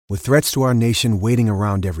With threats to our nation waiting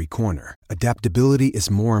around every corner, adaptability is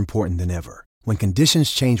more important than ever. When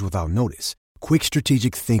conditions change without notice, quick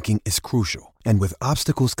strategic thinking is crucial. And with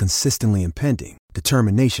obstacles consistently impending,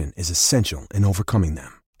 determination is essential in overcoming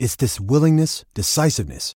them. It's this willingness,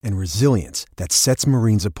 decisiveness, and resilience that sets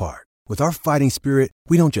Marines apart. With our fighting spirit,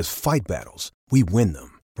 we don't just fight battles, we win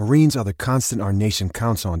them. Marines are the constant our nation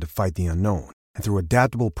counts on to fight the unknown. And through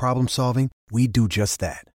adaptable problem solving, we do just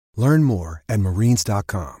that. Learn more at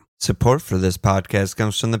marines.com. Support for this podcast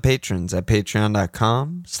comes from the patrons at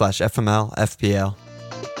patreon.com/FMLFPL.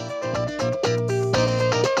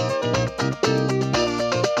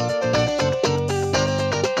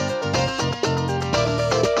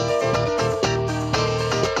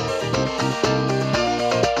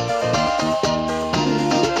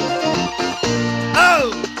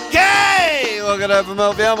 Okay! Welcome to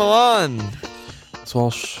FMLFPL. Milan. It's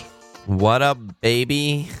Walsh. What up,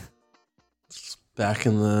 baby? Back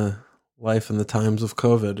in the life and the times of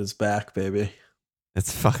COVID is back, baby.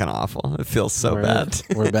 It's fucking awful. It feels so bad.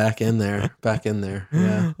 We're back in there. Back in there.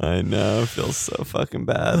 Yeah. I know. It feels so fucking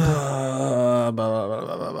bad.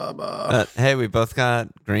 Hey, we both got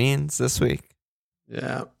greens this week.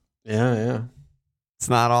 Yeah. It's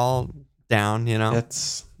not all down, you know?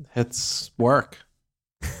 It's work.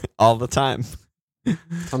 All the time.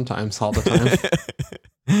 Sometimes, all the time.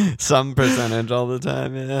 Some percentage all the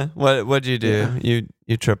time, yeah. What'd you do? Yeah.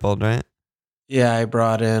 You tripled, right? Yeah, I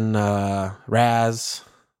brought in Raz,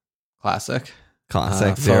 classic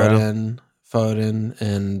zero. Foden,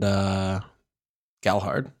 and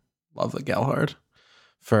Gelhardt. Love the Gelhardt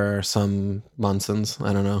for some Munsons.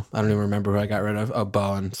 I don't know. I don't even remember who I got rid of. Oh,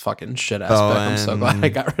 Bowen's fucking shit ass pick. I'm so glad I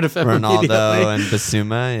got rid of him. Ronaldo and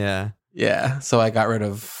Basuma, yeah. Yeah, so I got rid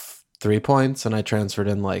of 3 points and I transferred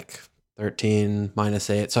in like 13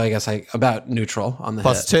 -8. So I guess I about neutral on the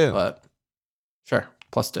plus hit, 2. but sure,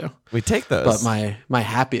 plus 2. We take those. But my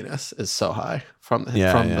happiness is so high from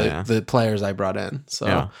the players I brought in.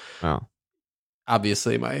 So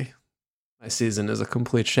obviously my season is a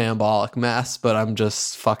complete shambolic mess, but I'm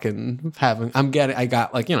just fucking I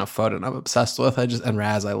got like, Foden I'm obsessed with. And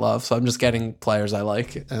Raz I love. So I'm just getting players I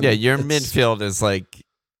like. And your midfield is like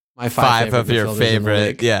my five of your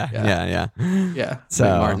favorite. Yeah.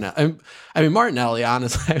 So Martinelli,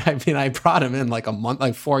 honestly, I brought him in like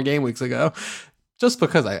 4 game weeks ago just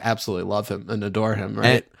because I absolutely love him and adore him,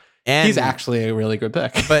 right? And he's actually a really good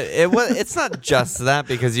pick. But it's not just that,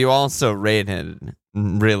 because you also rated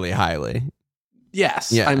really highly.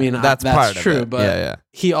 Yes. Yeah, that's part true, of it. But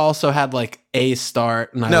he also had like a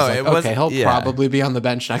start, and I was like, he'll probably be on the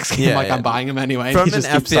bench next game. I'm buying him anyway. From an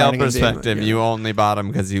FPL perspective, you only bought him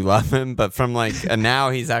because you love him, but from like a now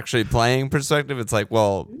he's actually playing perspective, it's like,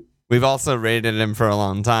 well, we've also rated him for a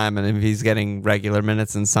long time, and if he's getting regular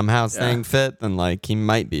minutes and somehow staying fit, then like he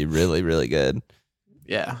might be really, really good.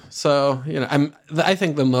 Yeah. So, I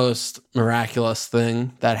think the most miraculous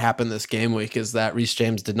thing that happened this game week is that Reece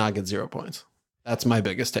James did not get 0 points. That's my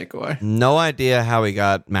biggest takeaway. No idea how he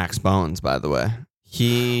got max bones, by the way.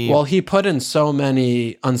 He put in so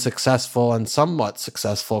many unsuccessful and somewhat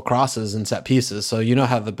successful crosses and set pieces, so you know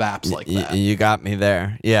how the BAP's like that. You got me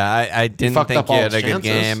there. Yeah, I didn't think he had a good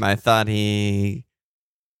game. I thought he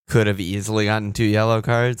could have easily gotten 2 yellow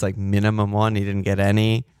cards, like minimum 1. He didn't get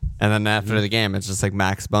any. And then after the game, it's just like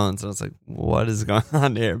max bones. And I was like, what is going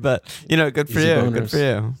on here? But, good for you. Boners. Good for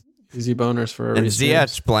you. Easy boners for and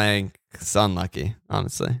Ziyech blank. It's unlucky,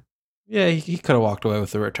 honestly. Yeah, he could have walked away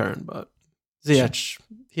with the return, but Ziyech,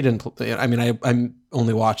 he didn't play. I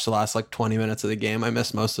only watched the last like 20 minutes of the game. I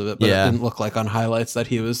missed most of it, but it didn't look like on highlights that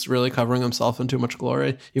he was really covering himself in too much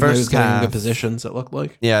glory. Even though he was getting good positions, it looked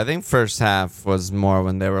like. Yeah, I think first half was more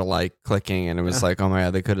when they were like clicking, and it was like, oh my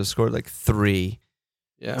God, they could have scored like 3.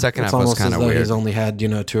 Yeah, second half was kind of weird. He's only had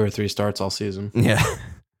 2 or 3 starts all season. Yeah,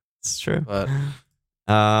 it's true. But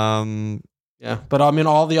but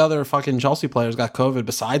all the other fucking Chelsea players got COVID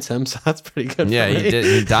besides him, so that's pretty good. Yeah, for me. he did.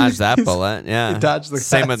 He dodged that bullet. Yeah, he dodged the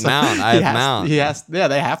same with Mount. I have Mount.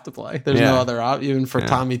 They have to play. There's no other even for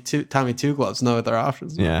Tommy Two Gloves, no other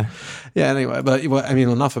options. Yeah. Anyway, but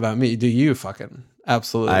enough about me. Do you fucking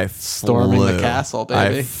absolutely storming the castle,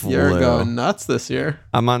 baby? You're going nuts this year.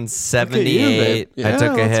 I'm on 78. I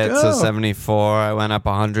took a hit, so 74. I went up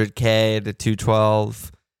 100K to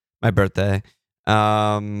 212. My birthday.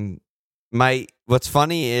 What's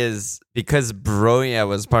funny is because Broya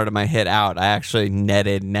was part of my hit out, I actually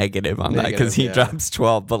netted negative on that because he drops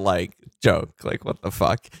 12, but like joke, like what the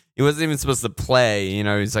fuck? He wasn't even supposed to play,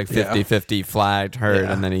 he's like 50-50 flagged, hurt,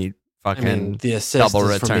 and then he fucking the assist double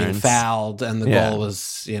is returns. From being fouled, and the goal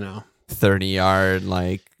was, 30-yard,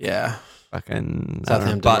 like fucking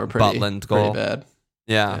Southampton Butland goal. Pretty bad.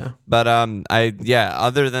 Yeah. But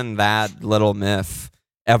other than that little myth,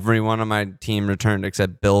 every one of my team returned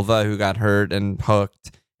except Bilva, who got hurt and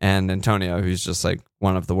hooked, and Antonio, who's just like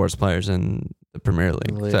one of the worst players in the Premier League.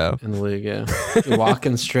 In the league, yeah. You're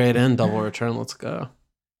walking straight in, double return, let's go.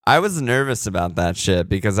 I was nervous about that shit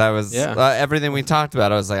because I was everything we talked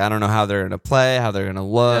about. I was like, I don't know how they're going to play, how they're going to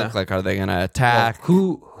look. Yeah. Like, are they going to attack?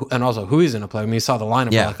 Well, and also who he's going to play. I mean, you saw the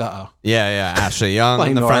lineup. Yeah. Like, uh-oh. Yeah. Ashley Young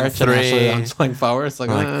in the front three. Ashley Young's playing forward. It's like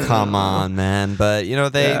come on, man. But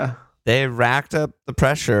they racked up the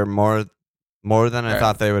pressure more than I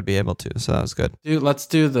thought they would be able to. So that was good. Dude, let's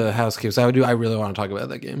do the housekeeping. I really want to talk about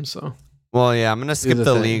that game. So. Well, yeah, I'm going to skip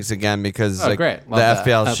the leagues again because the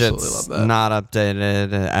FPL shit's not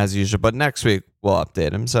updated as usual. But next week, we'll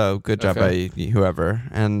update them. So good job by whoever.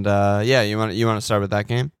 And you want to start with that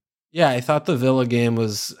game? Yeah, I thought the Villa game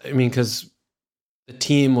was, because the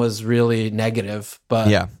team was really negative,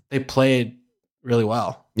 but they played really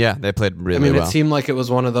well. Yeah, they played really well. It seemed like it was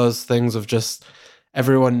one of those things of just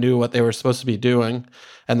everyone knew what they were supposed to be doing,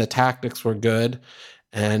 and the tactics were good,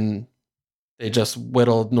 and they just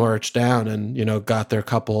whittled Norwich down and, got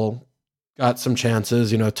some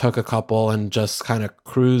chances, took a couple and just kind of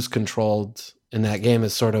cruise controlled in that game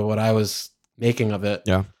is sort of what I was making of it.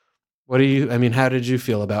 Yeah. How did you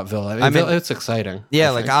feel about Villa? It's exciting.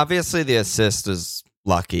 Yeah, obviously the assist is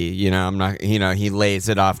lucky. I'm not, he lays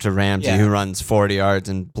it off to Ramsey who runs 40 yards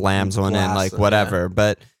and blams one in, whatever. Yeah.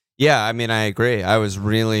 But yeah, I agree. I was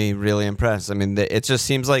really, really impressed. It just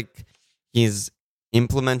seems like he's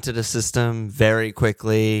implemented a system very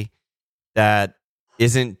quickly that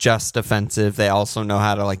isn't just defensive. They also know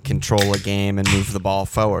how to control a game and move the ball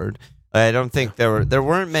forward. I don't think there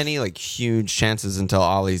weren't many huge chances until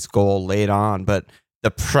Ollie's goal late on, but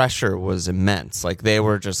the pressure was immense. They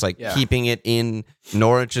were just keeping it in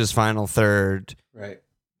Norwich's final third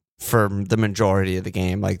for the majority of the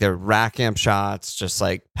game. They're racking up shots, just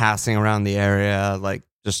passing around the area,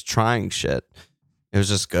 just trying shit. It was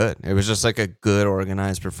just good. It was just a good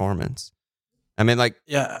organized performance.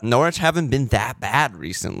 Norwich haven't been that bad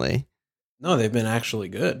recently. No, they've been actually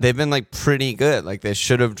good. They've been pretty good. They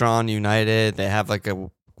should have drawn United. They have a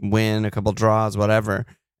win, a couple draws, whatever.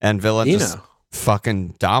 And Villa just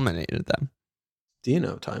fucking dominated them.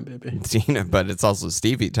 Dino time, baby. Dino, but it's also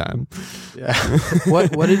Stevie time. Yeah.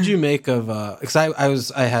 What did you make of? Because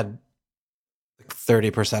I had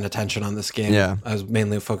 30% attention on this game. Yeah. I was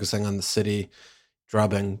mainly focusing on the City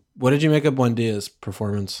drubbing. What did you make of Buendia's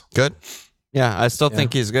performance? Good. Yeah, I still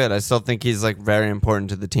think he's good. I still think he's very important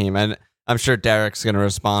to the team. And I'm sure Derek's going to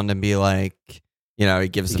respond and be he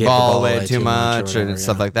gives the ball away too much and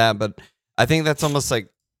stuff like that. But I think that's almost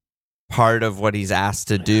part of what he's asked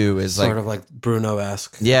to do is sort of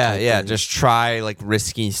Bruno-esque. Yeah. Just try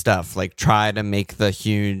risky stuff. Try to make the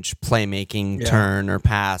huge playmaking turn or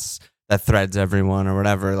pass that threads everyone or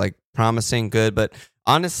whatever. Promising, good. But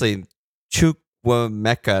honestly,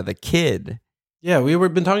 Chukwuemeka, the kid. Yeah,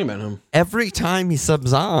 we've been talking about him. Every time he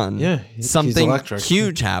subs on, something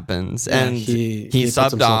huge happens. Yeah, and he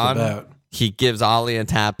subbed on. About. He gives Ollie a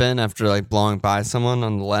tap in after blowing by someone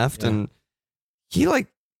on the left. And he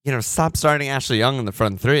stop starting Ashley Young in the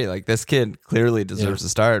front three. This kid clearly deserves a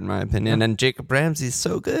start, in my opinion. Yeah. And Jacob Ramsey's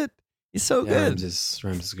so good. He's so good.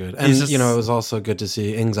 Ramsey's good. And, it was also good to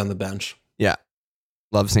see Ings on the bench. Yeah.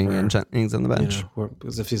 Love seeing Ings on the bench.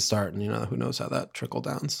 Because if he's starting, who knows how that trickle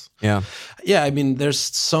downs. Yeah. Yeah, there are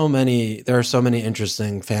so many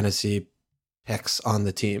interesting fantasy picks on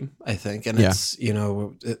the team, I think. And it's,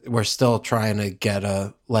 we're still trying to get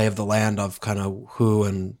a lay of the land of kind of who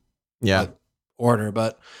and order.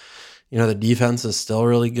 But, the defense is still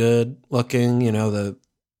really good looking. The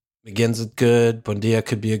McGinn's is good. Buendia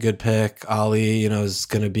could be a good pick. Ollie, is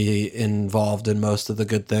going to be involved in most of the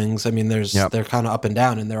good things. They're kind of up and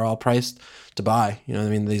down, and they're all priced to buy.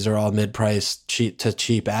 These are all mid-priced,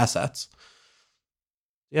 cheap assets.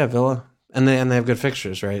 Yeah, Villa, and they have good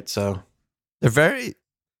fixtures, right? So they're very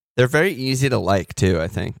easy to like too. I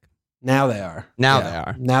think now they are. They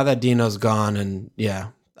are. Now that Dino's gone, and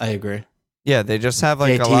I agree. Yeah, they just have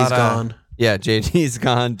JT's a lot gone. JT's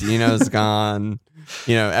gone. Dino's gone.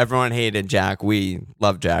 Everyone hated Jack. We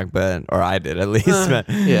love Jack, or I did at least. But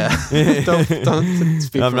don't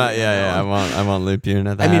speak. I'm not. I won't loop you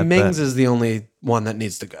into that. Mings is the only one that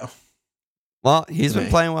needs to go. Well, he's been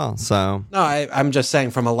playing well, so no. I'm just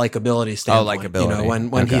saying from a likability standpoint. Likability.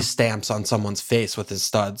 When he stamps on someone's face with his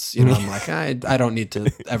studs, I'm like, I don't need to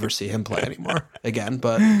ever see him play anymore again.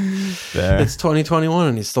 But it's 2021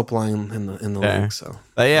 and he's still playing in the league. So,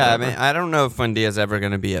 but I don't know if Buendia's ever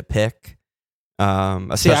going to be a pick.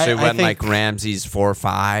 Especially when Ramsey's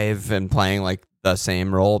 4-5 and playing the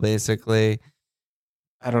same role basically.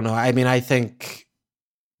 I don't know. I mean, I think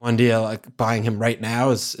Buendia, like buying him right now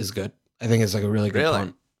is good. I think it's like a really good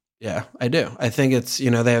punt. Yeah, I do. I think it's,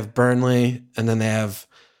 they have Burnley and then they have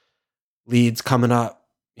Leeds coming up,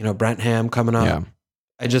 Brentford coming up. Yeah.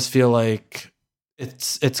 I just feel like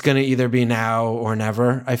it's going to either be now or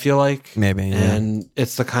never, I feel like. Maybe, yeah. And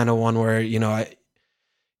it's the kind of one where,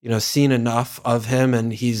 seen enough of him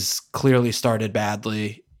and he's clearly started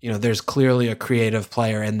badly. There's clearly a creative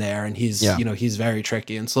player in there and he's, he's very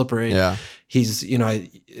tricky and slippery. Yeah. He's,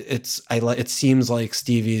 it seems like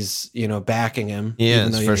Stevie's, backing him. He even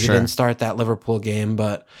is, though, for he sure. didn't start that Liverpool game,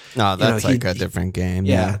 but. No, that's a different game.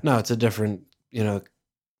 Yeah. No, it's a different,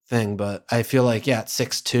 thing. But I feel like, at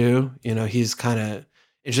 6'2", he's kind of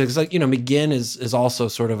interesting. Because, like, McGinn is also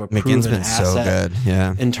sort of a McGinn's proven been asset so good.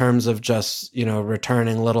 Yeah. in terms of just,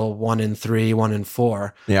 returning little 1 in 3, 1 in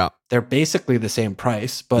 4. Yeah. They're basically the same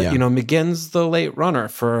price, but McGinn's the late runner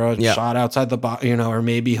for a shot outside the box, or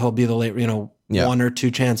maybe he'll be the late, 1 or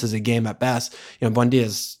 2 chances a game at best.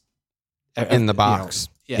 Buendia's in the box.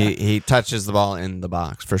 He touches the ball in the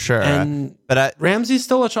box for sure. But Ramsey's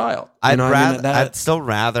still a child. I'd still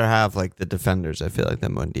rather have like the defenders. I feel like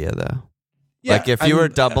than Buendia though. Yeah, like if you were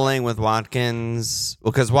doubling with Watkins,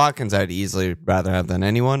 because Watkins I'd easily rather have than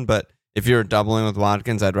anyone. But if you were doubling with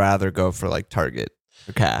Watkins, I'd rather go for like Target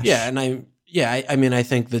or Cash. Yeah, and I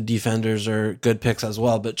think the defenders are good picks as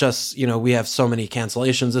well. But just we have so many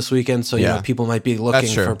cancellations this weekend, so people might be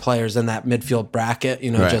looking for players in that midfield bracket.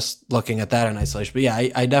 Just looking at that in isolation. But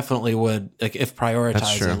I definitely would, like, if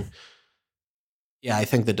prioritizing. Yeah, I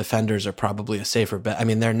think the defenders are probably a safer bet. I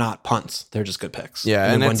mean, they're not punts; they're just good picks.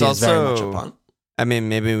 Yeah, and it's also very much a punt. I mean,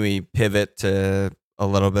 maybe we pivot to a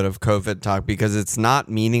little bit of COVID talk because it's not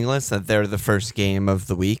meaningless that they're the first game of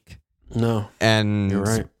the week. No, and you're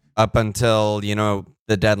right. Up until,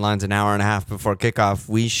 the deadline's an hour and a half before kickoff,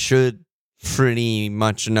 we should pretty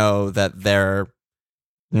much know that they're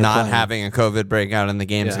not having a COVID breakout and the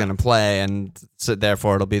game's going to play. And so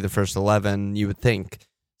therefore it'll be the first 11, you would think.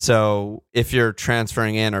 So if you're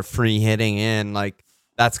transferring in or free hitting in, like,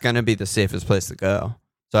 that's going to be the safest place to go.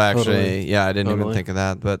 So actually, I didn't even think of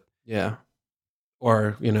that. But yeah.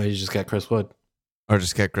 Or, you just get Chris Wood. Or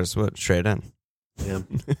just get Chris Wood straight in. Yeah.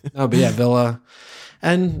 No, but Villa.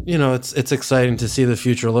 And, it's exciting to see the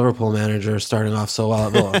future Liverpool manager starting off so well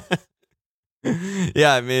at Villa.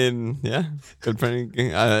 Yeah, I mean, good friend.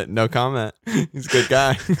 No comment. He's a good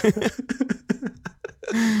guy.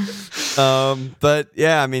 But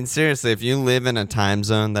yeah, I mean, seriously, if you live in a time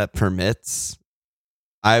zone that permits,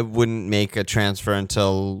 I wouldn't make a transfer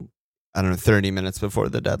until, 30 minutes before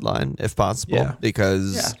the deadline, if possible,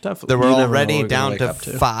 because there were already down to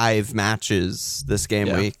 5 matches this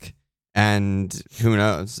game week. And who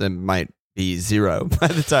knows? It might be 0 by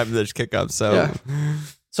the time there's kickoff.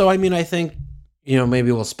 So I mean, I think,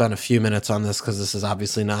 maybe we'll spend a few minutes on this because this is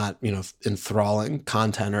obviously not, enthralling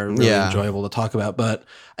content or really enjoyable to talk about. But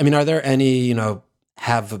I mean, are there any,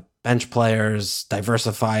 have bench players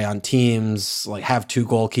diversify on teams, like have 2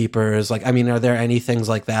 goalkeepers? Like, I mean, are there any things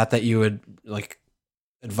like that you would like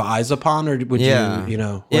advise upon, or would you?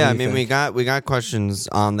 I mean, we got questions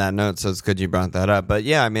on that note, so it's good you brought that up. But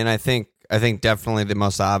yeah, I mean, I think definitely the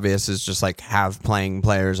most obvious is just like have playing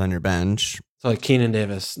players on your bench. So like Keenan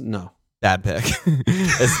Davis, no. Bad pick.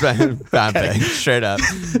 It's bad pick, straight up.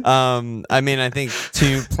 I mean, I think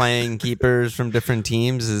 2 playing keepers from different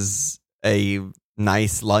teams is a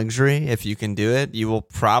nice luxury. If you can do it, you will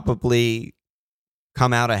probably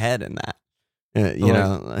come out ahead in that.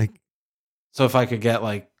 So if I could get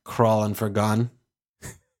like crawling for gun.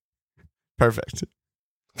 Perfect.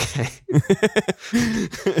 Okay.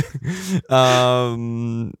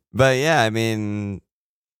 But yeah, I mean,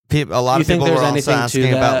 a lot of people were also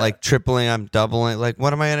asking about like tripling, I'm doubling. Like,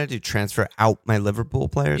 what am I going to do? Transfer out my Liverpool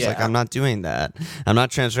players? Yeah. Like, I'm not doing that. I'm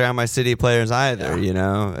not transferring out my City players either.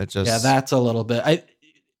 It just that's a little bit.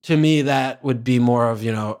 To me, that would be more of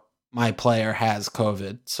my player has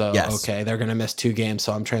COVID, so okay, they're going to miss 2 games,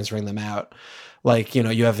 so I'm transferring them out. Like, you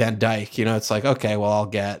have Van Dijk, it's like, okay, well, I'll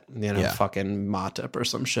get, fucking Matip or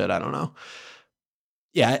some shit. I don't know.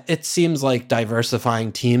 Yeah, it seems like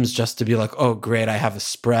diversifying teams just to be like, oh, great, I have a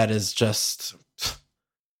spread is just,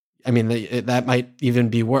 I mean, that might even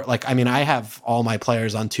be worse. Like, I mean, I have all my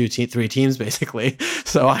players on 3 teams, basically.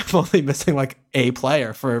 So I'm only missing like a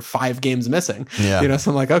player for 5 games missing. Yeah.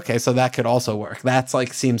 So I'm like, okay, so that could also work. That's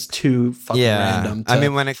like, seems too fucking random. I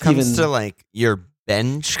mean, when it comes to like your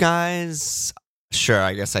bench guys, sure,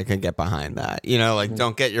 I guess I could get behind that.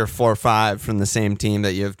 Don't get your 4 or 5 from the same team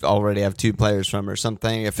that you already have 2 players from or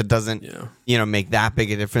something. If it doesn't, make that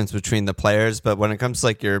big a difference between the players. But when it comes to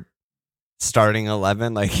like your starting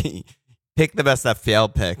 11, like pick the best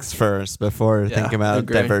FPL picks first before thinking about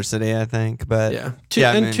diversity, I think. But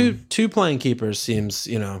two playing keepers seems,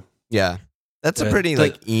 Yeah. That's a pretty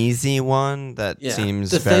easy one that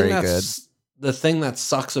seems very good. The thing that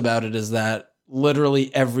sucks about it is that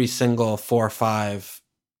literally every single 4 or 5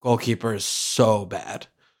 goalkeeper is so bad.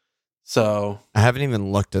 So I haven't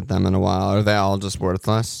even looked at them in a while. Are they all just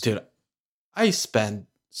worthless? Dude, it's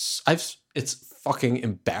fucking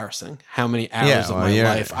embarrassing how many hours of my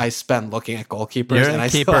life I spend looking at goalkeepers, and I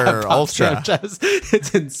still have ultra. Sanchez.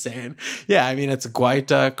 It's insane. Yeah, I mean, it's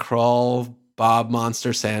Guaita, Kroll, Bob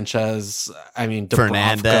Monster Sanchez. I mean, Dubravka,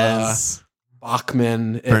 Fernandez,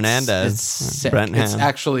 Bachmann, Fernandez. It's sick. It's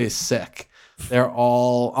actually sick. They're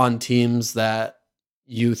all on teams that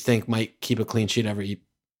you think might keep a clean sheet every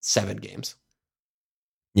 7 games.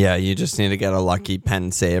 Yeah, you just need to get a lucky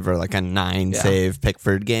pen save or like a 9 save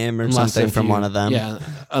Pickford game or something from one of them. Yeah,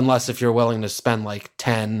 unless if you're willing to spend like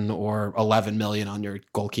 10 or 11 million on your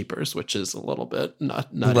goalkeepers, which is a little bit nutty,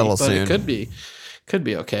 a little but soon. It could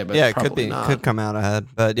be okay, but it probably not. Could come out ahead.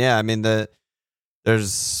 But yeah, I mean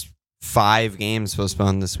there's 5 games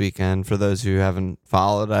postponed this weekend for those who haven't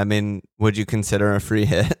followed. I mean, would you consider a free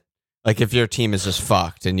hit? Like if your team is just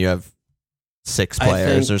fucked and you have 6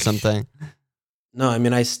 players or something? No, I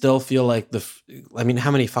mean, I still feel like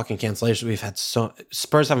how many fucking cancellations we've had?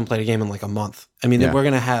 Spurs haven't played a game in like a month. I mean, we're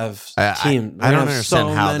going to have team. I don't understand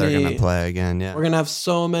how they're going to play again. Yeah. We're going to have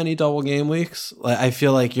so many double game weeks. Like, I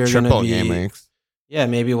feel like you're going to be... Triple game weeks. Yeah,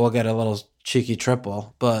 maybe we'll get a little cheeky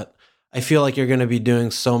triple, but I feel like you're going to be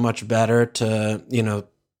doing so much better to,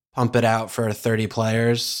 pump it out for 30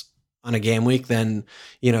 players on a game week than,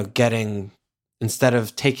 getting... Instead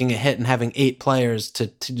of taking a hit and having 8 players to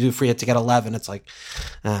do free hit to get 11, it's like,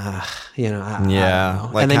 I don't know.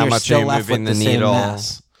 Like and then how you're much still are you left moving with the the needle same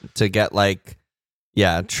mess. to get like,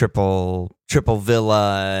 triple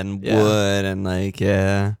Villa and Wood and like,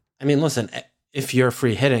 I mean, listen, if you're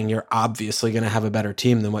free hitting, you're obviously going to have a better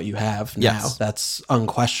team than what you have now. Yes. That's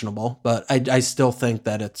unquestionable. But I still think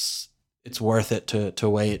that it's worth it to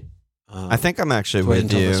wait. I think I'm actually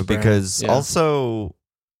with you because also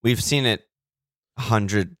we've seen it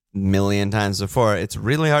 100 million times before. It's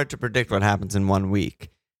really hard to predict what happens in 1 week.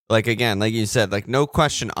 Like again, like you said, like no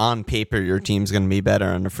question on paper your team's going to be better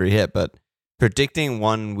on a free hit, but predicting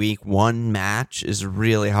 1 week, 1 match is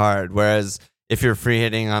really hard. Whereas if you're free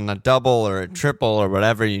hitting on a double or a triple or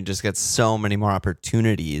whatever, you just get so many more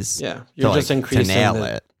opportunities. Yeah, you're just increasing to nail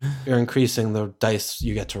it. You're increasing the dice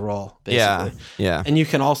you get to roll, basically. Yeah. And you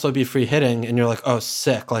can also be free hitting, and you're like, oh,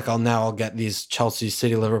 sick. Like I'll get these Chelsea,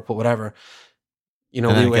 City, Liverpool, whatever. We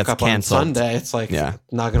wake up canceled on Sunday. It's like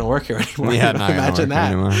not going to work here anymore. Yeah, not imagine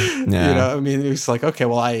that. I mean, it's like, okay,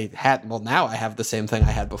 well, now I have the same thing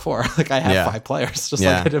I had before. Like I have 5 players, just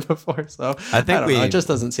like I did before. So I don't know. It just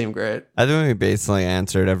doesn't seem great. I think we basically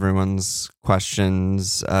answered everyone's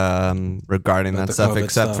questions regarding that stuff,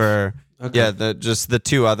 except for the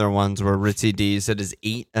 2 other ones were Ritzy D said, is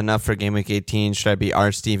 8 enough for game week 18? Should I be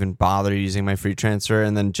Steve and bother using my free transfer?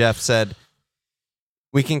 And then Jeff said,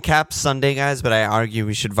 we can cap Sunday guys, but I argue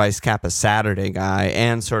we should vice cap a Saturday guy,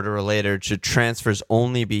 and sort of related, should transfers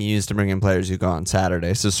only be used to bring in players who go on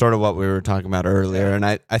Saturday? So sort of what we were talking about earlier, and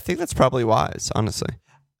I think that's probably wise, honestly.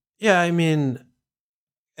 Yeah, I mean,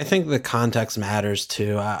 I think the context matters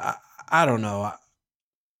too. I don't know.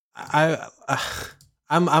 I'm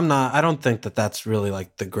not. I don't think that that's really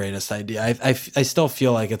like the greatest idea. I still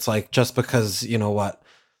feel like it's like just because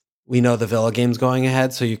we know the Villa game's going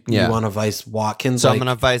ahead, so you want to vice Watkins. So I'm going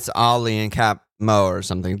to vice Ollie and cap Mo or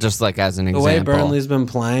something, just like as an example. The way Burnley's been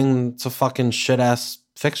playing, it's a fucking shit-ass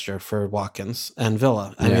fixture for Watkins and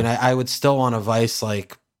Villa. I mean, I would still want to vice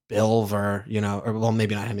like Bilv or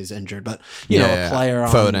maybe not him, he's injured, but a player on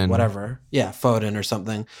Foden. Whatever. Yeah, Foden or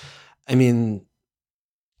something. I mean,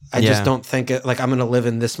 I just don't think I'm going to live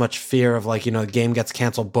in this much fear of game gets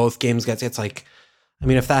canceled, both games it's like, I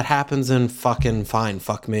mean, if that happens, then fucking fine.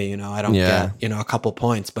 Fuck me. I don't get, a couple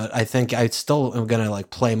points, but I think I still am going to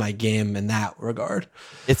play my game in that regard.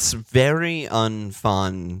 It's very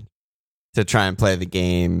unfun to try and play the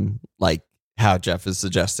game like how Jeff is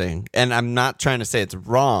suggesting. And I'm not trying to say it's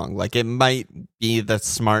wrong. Like it might be the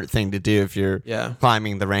smart thing to do if you're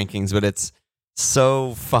climbing the rankings, but it's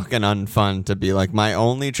so fucking unfun to be like, my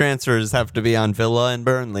only transfers have to be on Villa and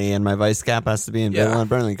Burnley, and my vice cap has to be in Villa and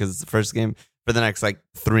Burnley because it's the first game. For the next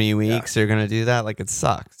 3 weeks, you're going to do that? Like, it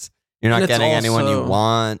sucks. You're not getting anyone you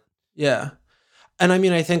want. Yeah. And I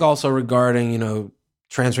mean, I think also regarding,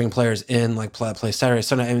 transferring players in, play Saturday,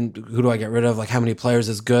 Sunday, I mean, who do I get rid of? How many players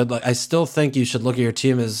is good? I still think you should look at your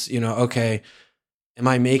team as, okay, am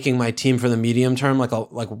I making my team for the medium term,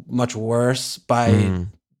 much worse by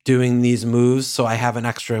doing these moves so I have an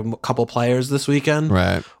extra couple players this weekend?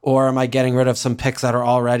 Right. Or am I getting rid of some picks that are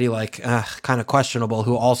already like kind of questionable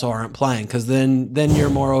who also aren't playing? Because then you're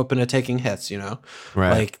more open to taking hits, you know?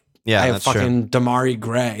 Right. Like, I have fucking Damari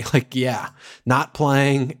Gray. Like, not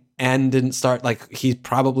playing and didn't start. Like, he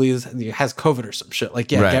probably has COVID or some shit. Like,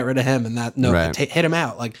 get rid of him and that. Hit him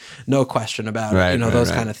out. Like, no question about it. You know, those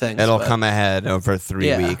kind of things. It'll come ahead over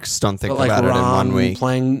 3 weeks. Don't think about it in 1 week.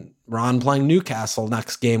 Ron playing Newcastle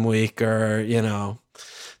next game week, or, you know,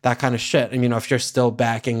 that kind of shit. I mean, if you're still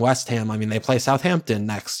backing West Ham, I mean, they play Southampton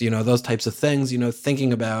next, you know, those types of things, you know,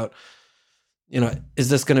 thinking about, you know, is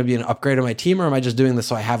this going to be an upgrade of my team, or am I just doing this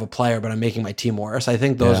so I have a player, but I'm making my team worse? I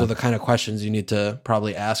think those are the kind of questions you need to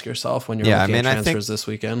probably ask yourself when you're looking at transfers this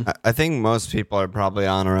weekend. I think most people are probably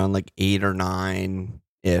on around like 8 or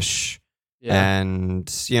 9-ish. Yeah.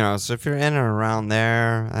 And, you know, so if you're in or around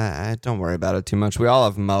there, I don't worry about it too much. We all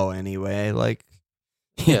have Mo anyway. Like,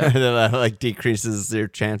 that like decreases your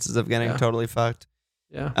chances of getting totally fucked.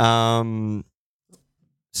 Yeah.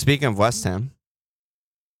 Speaking of West Ham,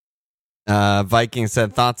 Vikings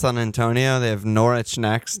said thoughts on Antonio. They have Norwich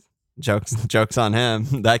next. Jokes on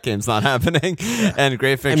him. That game's not happening. And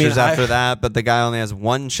great fixtures after that. But the guy only has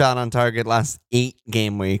 1 shot on target last 8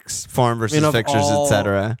 game weeks. Form versus fixtures,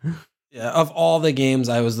 etc. Yeah, of all the games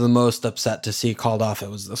I was the most upset to see called off, it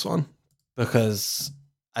was this one. Because,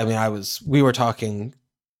 I mean, we were talking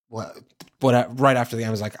right after the game.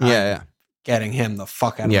 I was like, I'm getting him the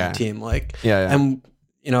fuck out of my team. Like, and,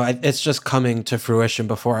 you know, it's just coming to fruition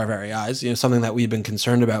before our very eyes. You know, something that we've been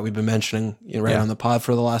concerned about, we've been mentioning, you know, on the pod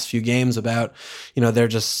for the last few games about, you know, they're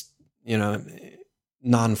just, you know,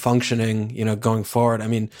 non-functioning, you know, going forward. I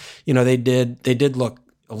mean, you know, they did look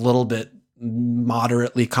a little bit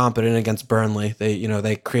moderately competent against Burnley.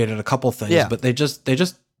 They created a couple things, but they just,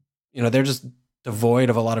 you know, they're just devoid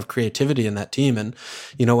of a lot of creativity in that team. And,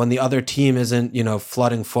 you know, when the other team isn't, you know,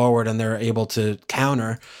 flooding forward and they're able to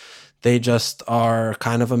counter, they just are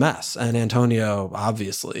kind of a mess. And Antonio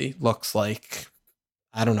obviously looks like,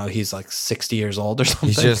 I don't know, he's like 60 years old or something.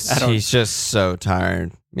 He's just so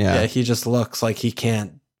tired. Yeah, he just looks like he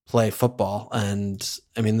can't play football. And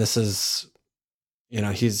I mean, this is, you know,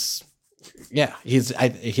 he just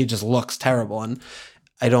looks terrible. And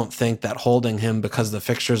I don't think that holding him because the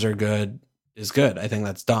fixtures are good is good. I think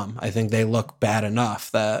that's dumb. I think they look bad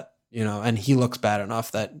enough that, you know, and he looks bad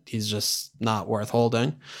enough that he's just not worth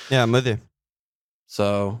holding. Yeah, I'm with you.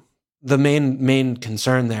 So the main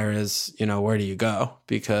concern there is, you know, where do you go?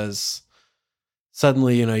 Because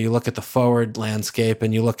suddenly, you know, you look at the forward landscape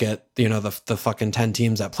and you look at, you know, the fucking 10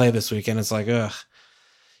 teams that play this weekend. It's like, ugh.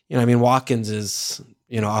 You know, I mean, Watkins is,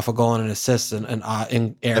 you know, off a goal and an assist and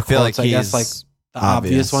in air quotes, I guess, like the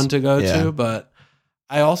obvious one to go to. But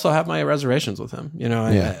I also have my reservations with him. You know,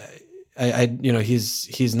 I you know,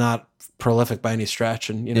 he's not prolific by any stretch,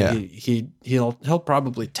 and you know, he'll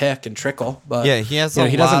probably tick and trickle, but he has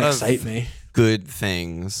he doesn't excite me. Good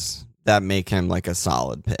things that make him like a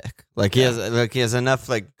solid pick. Like he has enough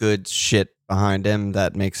like good shit behind him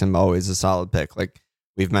that makes him always a solid pick. Like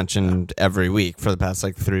we've mentioned every week for the past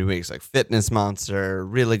like 3 weeks, like fitness monster,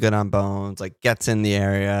 really good on bones, like gets in the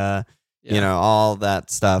area. You know, all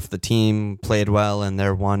that stuff. The team played well in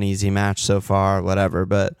their one easy match so far, whatever.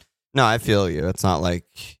 But no, I feel you. It's not like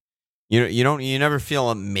you never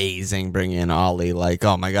feel amazing bringing in Ollie. Like,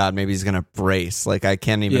 oh my God, maybe he's gonna brace. Like, I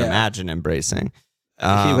can't even imagine him bracing.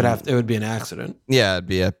 It would be an accident. Yeah, it'd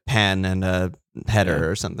be a pen and a header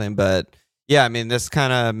or something. But yeah, I mean, this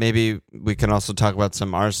kind of, maybe we can also talk about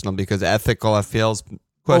some Arsenal, because ethical, I feel, is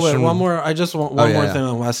question. Oh, wait, one more. I just want one more thing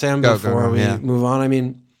on West Ham before we move on. I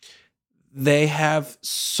mean, they have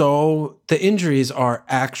the injuries are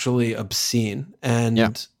actually obscene.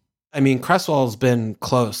 And I mean, Cresswell's been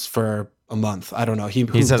close for a month. I don't know.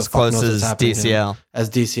 He's as close as DCL. As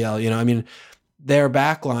DCL, you know, I mean, their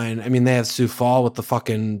back line, I mean, they have Soufal with the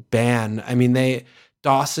fucking ban. I mean,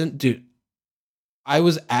 Dawson, dude, I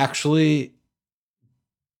was actually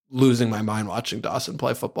losing my mind watching Dawson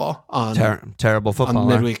play football on terrible football on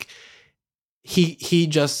midweek. He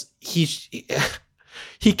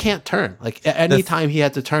can't turn. Like any time he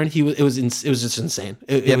had to turn, it was just insane.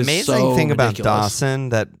 The amazing thing about ridiculous. Dawson,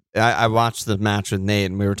 that I watched the match with Nate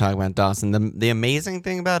and we were talking about Dawson. The amazing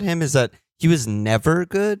thing about him is that he was never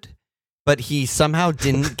good, but he somehow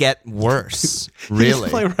didn't get worse. Really, he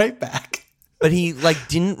play right back, but he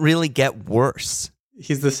didn't really get worse.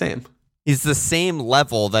 He's the same. He's the same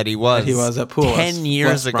level that he was at Pulis 10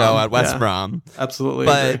 years ago at West Brom. Absolutely,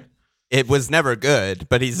 but agree. It was never good,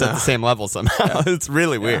 but he's at the same level somehow. It's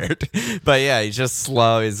really weird. But yeah, he's just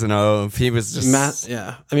slow. He's he was just...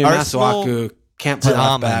 I mean, Masuaku can't play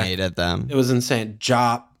left back. Dominated them. It was insane.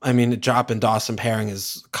 Jop and Dawson pairing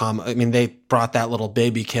is common. I mean, they brought that little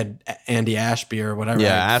baby kid, Andy Ashby or whatever.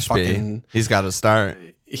 Yeah, Ashby. He's got to start.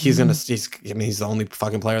 He's the only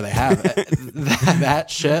fucking player they have. that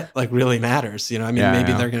shit like really matters. You know, I mean,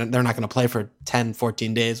 maybe they're not gonna play for 10,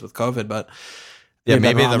 14 days with COVID, but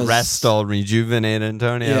maybe the rest will rejuvenate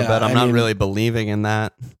Antonio. But I'm not really believing in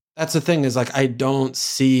that. That's the thing is like I don't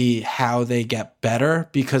see how they get better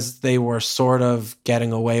because they were sort of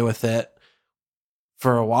getting away with it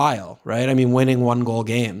for a while, right? I mean, winning 1-goal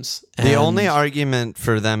games. The only argument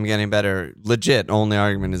for them getting better, legit only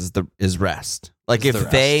argument is rest. Like if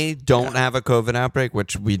they don't have a COVID outbreak,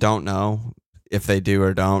 which we don't know if they do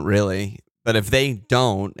or don't really, but if they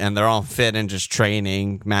don't and they're all fit and just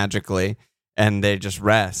training magically and they just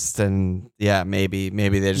rest and maybe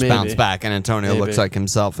they just bounce back and Antonio looks like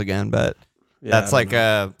himself again, but that's like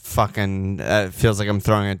a fucking, it feels like I'm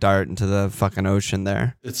throwing a dart into the fucking ocean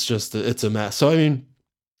there. It's just, it's a mess. So, I mean,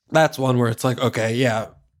 that's one where it's like, okay,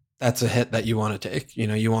 that's a hit that you want to take. You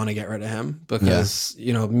know, you want to get rid of him because,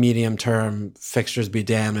 you know, medium term fixtures be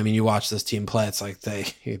damned. I mean, you watch this team play, it's like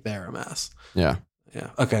they're a mess. Yeah. Yeah.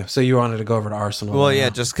 Okay. So you wanted to go over to Arsenal. Well,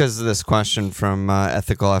 just because of this question from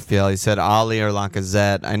Ethical FPL. He said, Ali or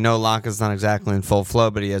Lacazette. I know Lacazette's not exactly in full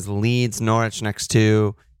flow, but he has Leeds, Norwich next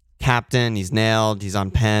to. Captain, he's nailed. He's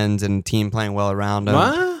on pens and team playing well around him.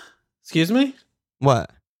 What? Excuse me?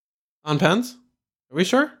 What? On pens? Are we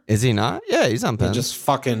sure? Is he not? Yeah, he's on pens. He just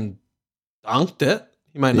fucking dunked it.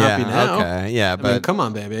 He might not be now. Okay, yeah, but I mean, come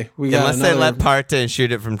on, baby. Unless they let Partey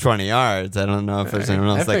shoot it from 20 yards, I don't know if there's anyone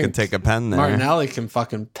else that could take a pen there. Martinelli can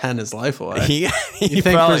fucking pen his life away. He you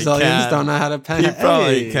think Brazilians don't know how to pen? He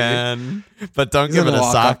probably can, but don't give it to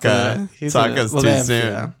Saka. Saka's too soon.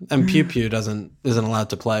 Yeah. And Pew Pew isn't allowed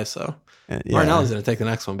to play, so Martinelli's going to take the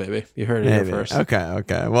next one, baby. You heard it here first.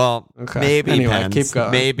 Okay. Well, maybe anyway, pens. Keep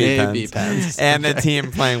going. Maybe pens. And the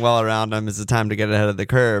team playing well around them is the time to get ahead of the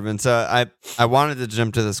curve. And so I wanted to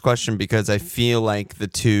jump to this question because I feel like the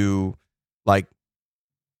two like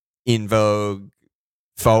in vogue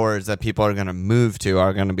forwards that people are going to move to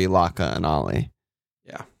are going to be Laka and Ali.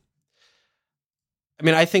 Yeah. I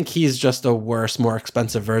mean, I think he's just a worse, more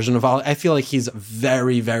expensive version of Ali. I feel like he's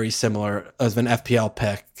very, very similar as an FPL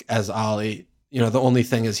pick as Ali. You know, the only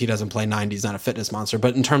thing is he doesn't play 90. He's not a fitness monster.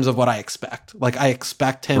 But in terms of what I expect, like I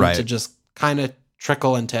expect him to just kind of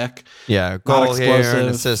trickle and tick. Yeah, goal here, an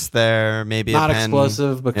assist there, maybe not a pen.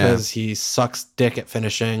 Explosive because he sucks dick at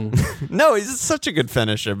finishing. No, he's such a good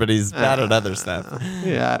finisher, but he's bad at other stuff.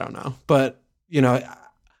 Yeah, I don't know. But, you know,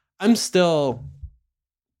 I'm still...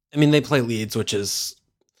 I mean, they play Leeds, which is...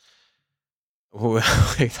 We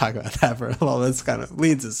talk about that for a little. That's kind of...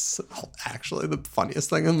 Leeds is actually the funniest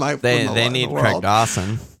thing in my They need Craig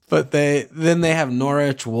Dawson. But they have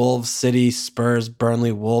Norwich, Wolves, City, Spurs,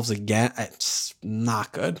 Burnley, Wolves again. It's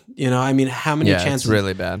not good. You know, I mean, how many chances... it's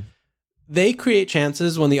really bad. They create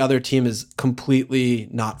chances when the other team is completely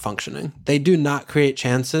not functioning. They do not create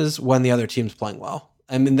chances when the other team's playing well.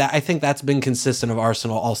 I mean, I think that's been consistent of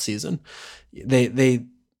Arsenal all season.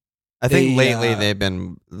 I think lately they've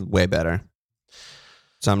been way better.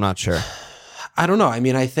 So I'm not sure. I don't know. I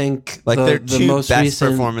mean, I think like their two most best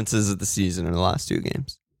recent performances of the season in the last two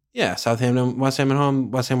games. Yeah, Southampton, West Ham at home,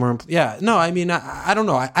 West Ham were... Yeah, no, I mean, I don't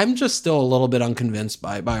know. I'm just still a little bit unconvinced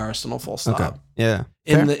by Arsenal, full stop. Okay. Yeah.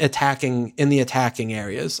 In the attacking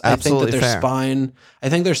areas. Absolutely I think that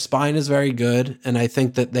fair. their spine is very good, and I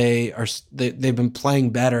think that they've been playing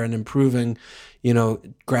better and improving, you know,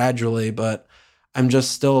 gradually, but I'm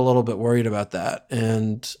just still a little bit worried about that.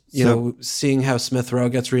 And, you know, seeing how Smith Rowe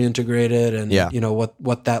gets reintegrated and, you know,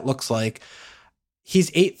 what that looks like.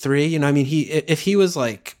 He's 8'3", you know, I mean, if he was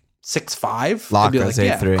like 6'5", I'd be like,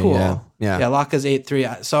 8'3", cool. Yeah, Laka's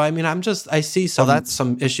 8'3". So, I mean, I see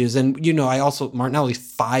some issues. And, you know,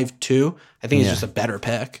 Martinelli's 5'2". I think he's just a better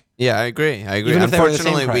pick. Yeah, I agree. Even if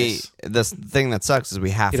Unfortunately, the thing that sucks is we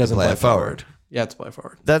have to play forward. Yeah, it's play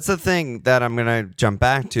forward. That's the thing that I'm going to jump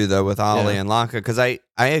back to, though, with Ali and Laka, because I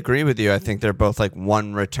agree with you. I think they're both like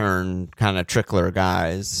one return kind of trickler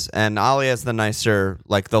guys. And Ali has the nicer,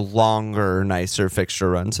 like the longer, nicer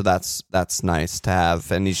fixture run. So that's nice to have.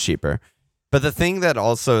 And he's cheaper. But the thing that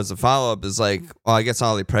also is a follow-up is like, well, I guess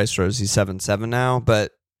Ali price rose. He's 7.7 now.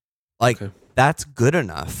 But like, that's good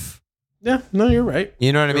enough. Yeah, no, you're right.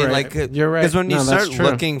 You know what I mean? Right. Like, you're right. Because when you start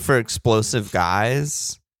looking for explosive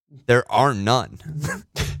guys... There are none.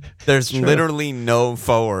 There's literally no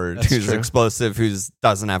forward who's explosive who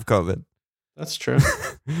doesn't have COVID. That's true.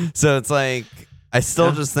 So it's like, I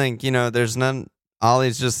still just think, you know, there's none.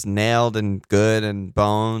 Ollie's just nailed and good and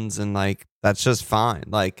bones and like, that's just fine.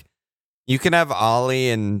 Like, you can have Ollie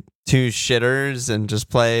and two shitters and just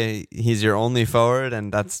play. He's your only forward,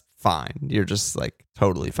 and that's fine. You're just like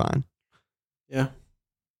totally fine. Yeah.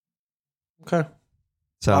 Okay.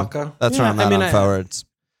 So Laka. That's where I'm at on forwards.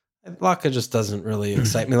 Laka just doesn't really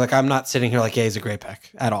excite me. Like I'm not sitting here like, yeah, he's a great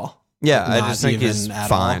pick at all. Yeah, like, I just think he's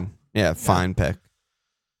fine. All. Yeah, fine pick.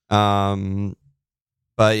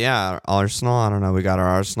 But yeah, Arsenal. I don't know. We got our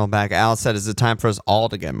Arsenal back. Al said, "Is it time for us all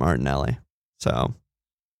to get Martinelli?" So,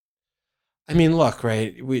 I mean, look,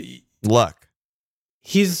 right?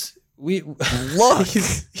 He's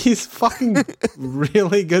fucking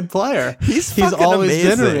really good player. He's always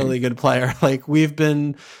amazing. Been a really good player. Like we've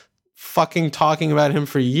been fucking talking about him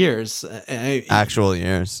for years. Actual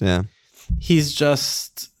years, yeah. He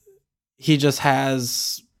just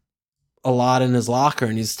has a lot in his locker,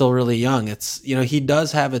 and he's still really young. It's he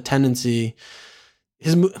does have a tendency.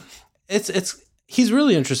 He's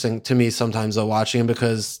really interesting to me sometimes though watching him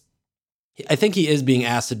because I think he is being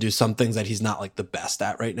asked to do some things that he's not like the best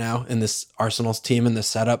at right now in this Arsenal's team in this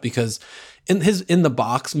setup because in the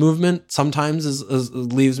box movement sometimes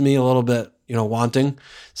leaves me a little bit wanting.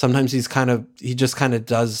 Sometimes he just kind of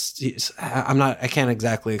does. I can't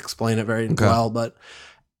exactly explain it very well, but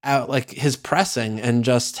like his pressing and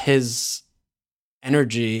just his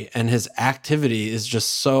energy and his activity is just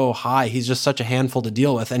so high. He's just such a handful to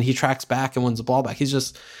deal with, and he tracks back and wins the ball back. He's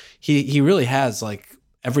just he really has like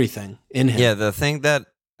everything in him. Yeah, the thing that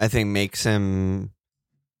I think makes him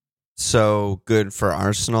so good for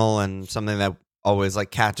Arsenal and something that always like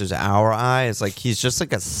catches our eye is like he's just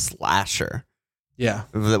like a slasher. Yeah,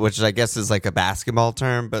 which I guess is like a basketball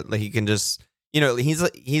term, but like he can just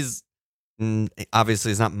he's obviously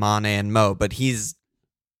he's not Mane and Mo, but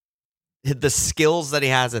the skills that he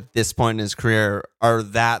has at this point in his career are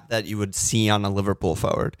that you would see on a Liverpool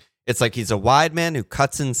forward. It's like he's a wide man who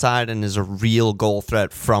cuts inside and is a real goal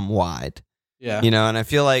threat from wide. Yeah. And I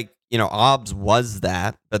feel like, Obbs was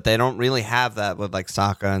that, but they don't really have that with like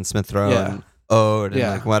Saka and Smith Rowe and Ode and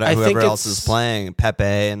like whoever else is playing, Pepe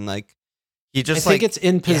and like he just I think it's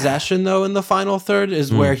in possession though in the final third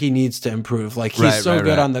is where he needs to improve. Like he's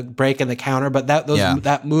good on the break and the counter, but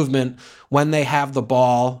that movement when they have the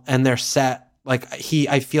ball and they're set, like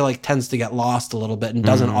I feel like tends to get lost a little bit and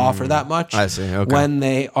doesn't offer that much. I see. Okay. When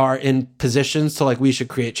they are in positions to like we should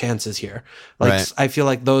create chances here. Like I feel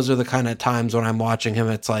like those are the kind of times when I'm watching him.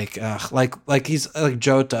 It's like he's like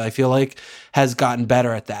Jota. I feel like has gotten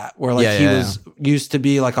better at that. Where like he was used to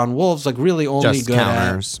be like on Wolves, like really only just good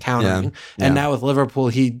at countering. Yeah. And now with Liverpool,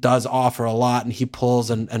 he does offer a lot and he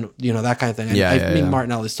pulls and that kind of thing. And I mean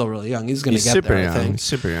Martinelli's still really young. He's going to get there. I think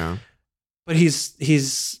super young. But he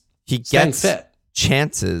gets fit.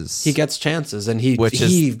 Chances. He gets chances, and which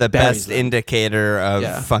is the best indicator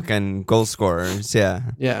of fucking goal scorers. Yeah,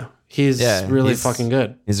 yeah, he's really fucking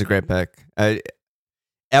good. He's a great pick.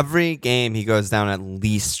 Every game he goes down at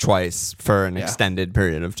least twice for an extended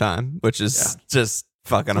period of time, which is just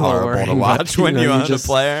fucking horrible to watch when you own a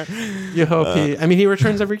player. You hope he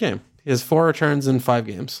returns every game. He has 4 returns in 5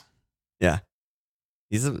 games. Yeah,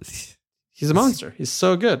 he's a monster. He's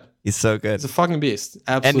so good. He's so good. He's a fucking beast.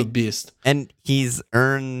 Absolute beast. And he's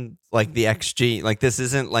earned like the XG. Like this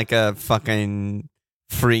isn't like a fucking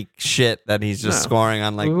freak shit that he's just scoring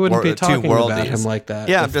on like we wouldn't be talking 2 worldies. About him like that.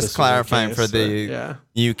 Yeah, I'm just clarifying for the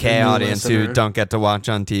UK audience who don't get to watch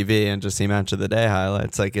on TV and just see match of the day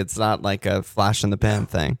highlights. Like it's not like a flash in the pan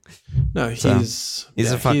thing. No, he's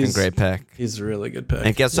a fucking great pick. He's a really good pick.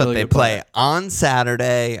 And guess what? They play on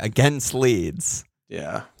Saturday against Leeds.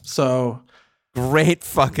 Yeah. So great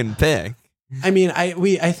fucking pick. I mean,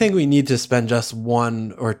 I think we need to spend just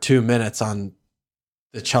 1 or 2 minutes on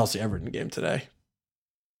the Chelsea-Everton game today.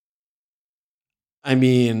 I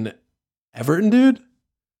mean, Everton, dude.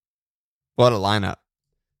 What a lineup.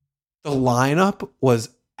 The lineup was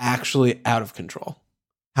actually out of control.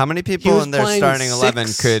 How many people in their starting 11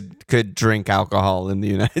 could drink alcohol in the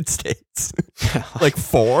United States? Like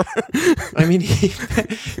 4? I mean,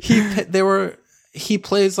 he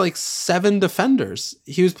plays like 7 defenders.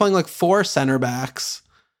 He was playing like 4 center backs.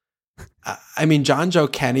 I mean, John Joe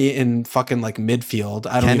Kenny in fucking like midfield.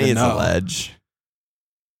 I don't even know. Kenny's a ledge.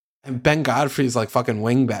 And Ben Godfrey's like fucking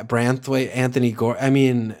wingback. Branthwaite, Anthony Gore. I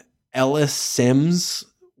mean, Ellis Sims.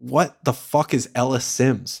 What the fuck is Ellis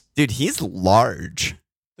Sims? Dude, he's large.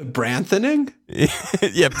 The Branthening?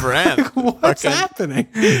 Yeah, Brandt. Like, what's happening?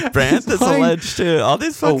 Brandt is a ledge too. All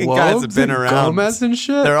these fucking guys have been around. Gomez and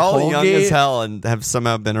shit. They're all young as hell and have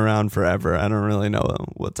somehow been around forever. I don't really know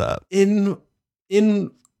what's up.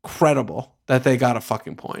 Incredible that they got a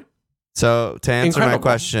fucking point. So to answer my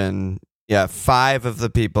question, 5 of the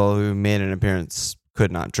people who made an appearance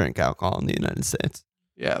could not drink alcohol in the United States.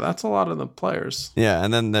 Yeah, that's a lot of the players. Yeah,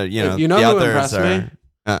 and then the who the others impressed are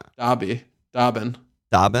me? Dobbin.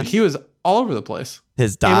 Dobbin. He was all over the place.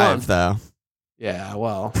 His dive though. Yeah,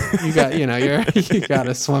 well, you got you got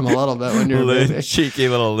to swim a little bit when you're cheeky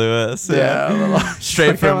little Lewis. Yeah,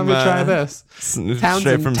 straight from. Let me try this.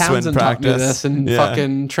 Straight from Townsend swim practice. Taught me this in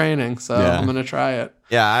fucking training, so I'm gonna try it.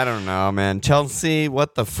 Yeah, I don't know, man. Chelsea,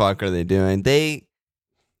 what the fuck are they doing? They,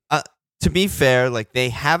 to be fair, like they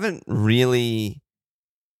haven't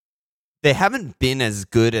been as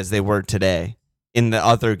good as they were today. In the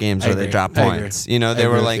other games where they drop points, they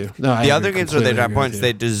were like the other games where they drop points,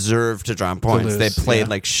 they deserve to drop points. They played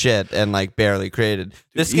like shit and like barely created.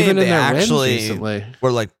 This game they actually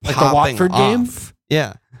were like the Watford game.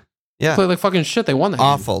 Yeah, they played like fucking shit. They won that.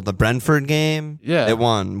 Awful. The Brentford game. Yeah, they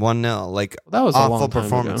won 1-0. Like that was awful a long time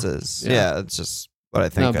performances. Ago. Yeah, it's just what I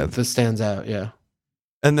think of. This stands out. Yeah.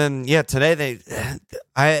 And then, today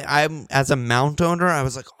I'm as a Mount owner, I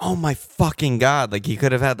was like, oh my fucking God. Like he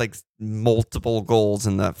could have had like multiple goals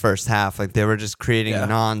in the first half. Like they were just creating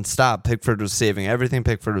nonstop. Pickford was saving everything.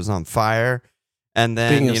 Pickford was on fire. And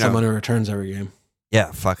then, speaking of someone who returns every game.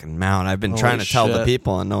 Yeah, fucking Mount. I've been trying to tell the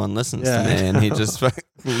people and no one listens to me. And he just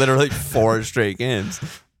literally 4 straight games.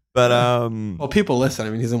 But, well, people listen.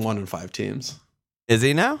 I mean, he's in 1 in 5 teams. Is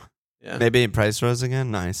he now? Yeah. Maybe price rose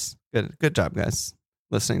again. Nice. Good job, guys.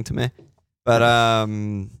 Listening to me. But I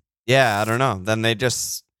don't know. Then they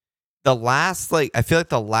just I feel like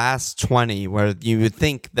the last 20 where you would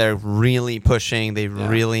think they're really pushing, they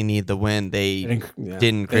really need the win. They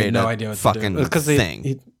didn't create a fucking thing.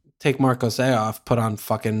 He take Marcos off, put on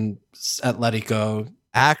fucking Atletico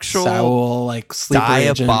actual Saul, like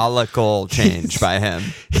diabolical change by him.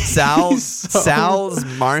 Sal's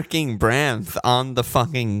marking Brandt on the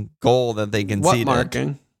fucking goal that they conceded. What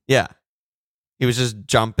marking? Yeah. He was just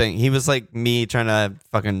jumping. He was like me trying to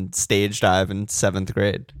fucking stage dive in 7th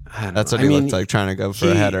grade. That's what he looked like, trying to go for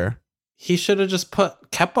a header. He should have just put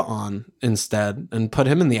Kepa on instead and put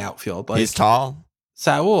him in the outfield. Like, he's tall.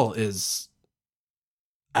 Saul is...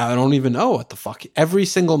 I don't even know what the fuck. Every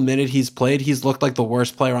single minute he's played, he's looked like the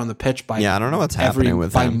worst player on the pitch by I don't know what's happening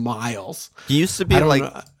with him. By miles. He used to be like...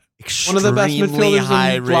 one of the best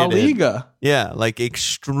midfielders in La Liga. Yeah, like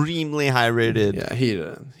extremely high rated. Yeah,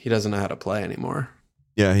 he doesn't know how to play anymore.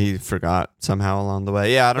 Yeah, he forgot somehow along the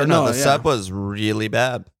way. Yeah, I don't know. The sub was really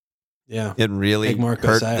bad. Yeah, it really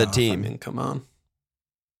hurt the team. I mean, come on.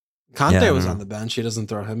 Conte was on the bench. He doesn't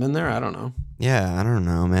throw him in there. I don't know. Yeah, I don't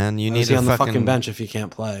know, man. You need to on the fucking bench if he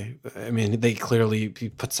can't play. I mean, they clearly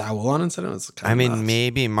put Saul on instead of.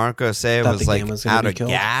 Maybe Marco Say was like out of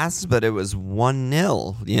gas, but it was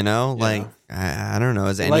 1-0. You know, like I don't know.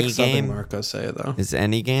 Is any game Marco Say though? Is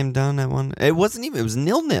any game done at 1? It wasn't even. It was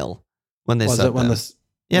 0-0 when they subbed it.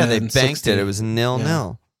 They banked 60. It was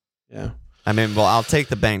 0-0. Yeah. I mean, well, I'll take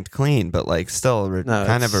the banked clean, but like still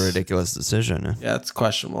kind of a ridiculous decision. Yeah, it's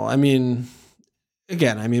questionable. I mean,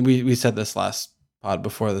 again, we said this last pod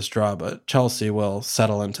before this draw, but Chelsea will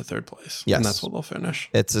settle into 3rd place. Yes. And that's what they'll finish.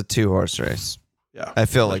 It's a 2-horse race. Yeah. I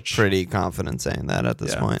feel like pretty confident saying that at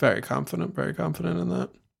this point. Very confident in that.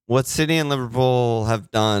 What City and Liverpool have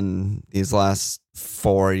done these last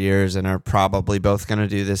 4 years and are probably both going to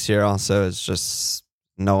do this year also is just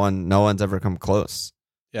no one's ever come close.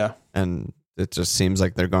 Yeah. And it just seems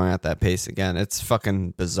like they're going at that pace again. It's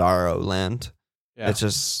fucking bizarro land. Yeah. It's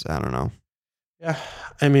just, I don't know. Yeah.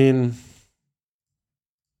 I mean,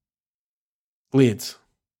 Leeds.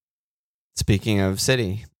 Speaking of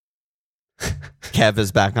City, Kev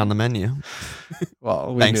is back on the menu.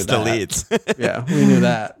 Well, thanks to Leeds. Yeah, we knew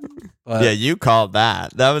that. But yeah, you called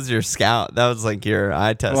that. That was your scout. That was like your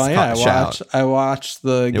eye test. Well, yeah, I watched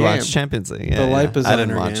the game. You watched Champions League. Yeah, the Leipzig I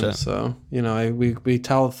didn't watch game, it. So we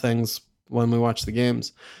tell things when we watch the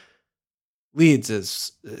games. Leeds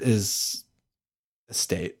is a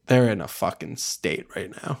state. They're in a fucking state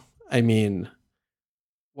right now. I mean,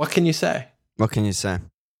 what can you say? What can you say?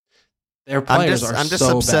 Their players I'm just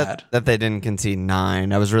so upset bad. that they didn't concede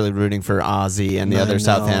 9. I was really rooting for Ozzy and the other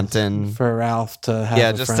Southampton. For Ralph to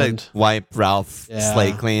have a friend. To wipe Ralph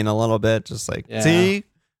slate clean a little bit. Just like, see?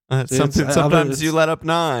 Sometimes you let up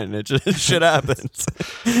 9. It just shit happens.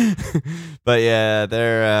 But yeah,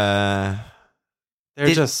 they're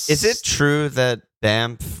just... Is it true that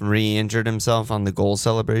Bamf re-injured himself on the goal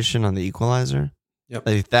celebration on the equalizer? Yep.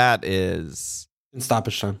 Like, that is... In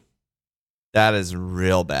stoppage time. That is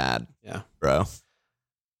real bad. Yeah. Bro.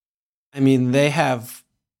 I mean, they have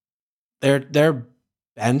their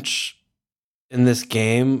bench in this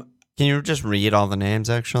game. Can you just read all the names,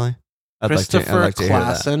 actually? Christopher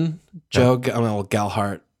Klassen, Joe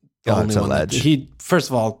Gelhardt. Gelhardt's a ledge. He, first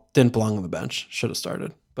of all, didn't belong on the bench. Should have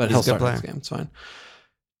started. But he'll start this game. It's fine.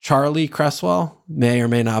 Charlie Cresswell may or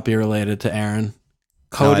may not be related to Aaron.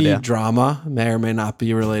 Cody Drama may or may not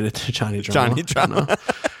be related to Johnny Drama. Johnny Drama.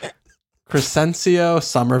 Crescencio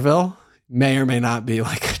Somerville may or may not be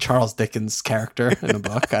like a Charles Dickens character in a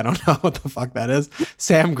book. I don't know what the fuck that is.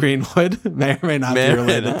 Sam Greenwood may or may not be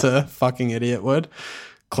related to fucking Idiot Wood.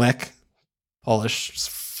 Click. Polish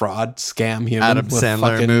fraud scam human Adam with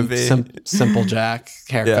Sandler fucking movie. Simple Jack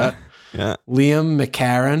haircut. Yeah. Liam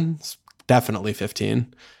McCarran, definitely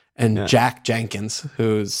 15. And Jack Jenkins,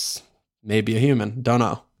 who's maybe a human. Don't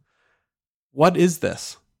know. What is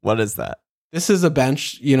this? What is that? This is a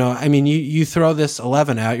bench. You throw this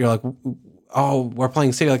 11 out. You're like, oh, we're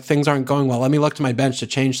playing City. Like, things aren't going well. Let me look to my bench to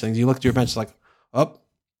change things. You look to your bench, it's like, oh,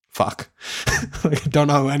 fuck. Like, I don't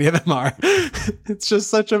know who any of them are. It's just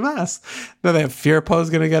such a mess. Then they have Firpo's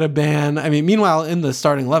going to get a ban. Meanwhile, in the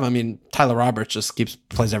starting 11, Tyler Roberts just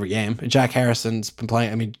plays every game. Jack Harrison's been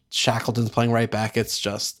playing. Shackleton's playing right back. It's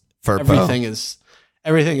just everything is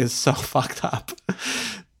so fucked up.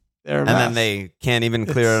 And then they can't even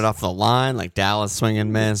clear it off the line. Like Dallas swing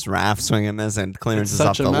and miss, Raf swing and miss, and clearances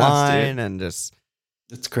off the line, and just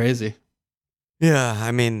it's crazy.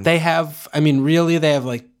 Yeah, they have. Really, they have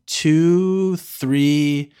like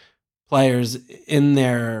 2-3 players in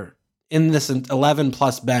this 11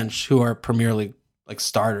 plus bench who are Premier League like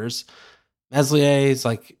starters. Meslier is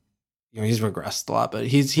like, he's regressed a lot, but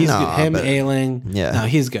he's good. Ailing, no,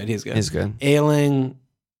 he's good. He's good. Ailing.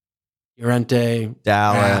 Llorente,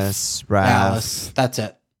 Dallas. That's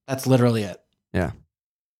it. That's literally it. Yeah.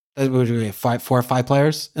 That would be 4 or 5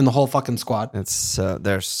 players in the whole fucking squad.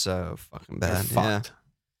 They're so fucking bad. They're fucked.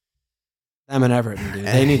 Them and Everton, dude.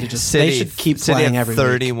 They need to just. They should keep playing every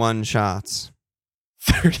 31 week. shots.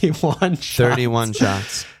 31 shots. 31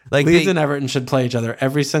 shots. Like Leeds and Everton should play each other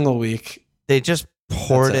every single week. They just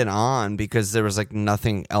poured it on because there was like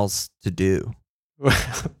nothing else to do.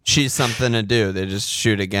 She's something to do. They just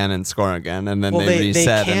shoot again and score again, and then they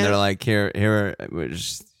reset, and they're like, here. We're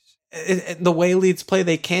just... The way Leeds play,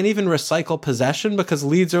 they can't even recycle possession because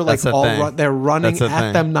Leeds are like they're running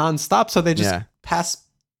at them nonstop, so they just pass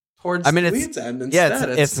towards Leeds' end instead.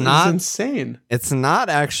 It's not insane. It's not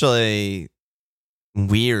actually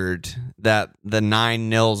weird that the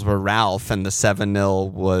 9-0s were Ralph and the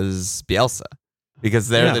 7-0 was Bielsa. Because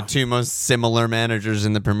they're the two most similar managers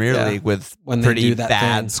in the Premier League with pretty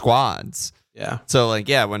bad squads. Yeah. So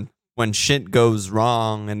when shit goes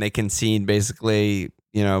wrong and they concede basically,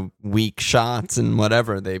 weak shots and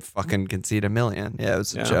whatever, they fucking concede 1 million. Yeah, it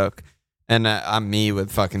was a joke. And I'm me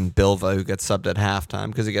with fucking Bilva, who gets subbed at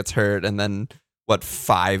halftime because he gets hurt, and then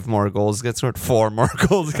 5 more goals get scored? 4 more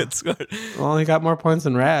goals get scored. Well, he got more points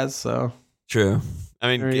than Raz, so true.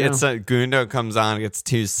 It's Gundo comes on, gets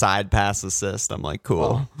 2 side pass assists. I'm like, cool.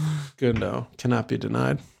 Well, Gundo cannot be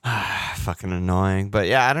denied. Fucking annoying. But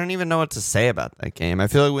yeah, I don't even know what to say about that game. I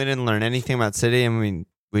feel like we didn't learn anything about City, and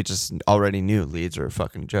we just already knew Leeds are a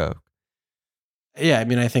fucking joke. Yeah,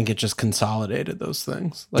 I think it just consolidated those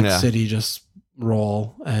things. City just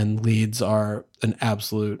roll, and Leeds are an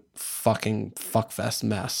absolute fucking fuckfest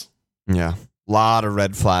mess. Yeah. A lot of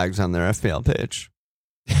red flags on their FPL page.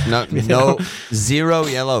 No, 0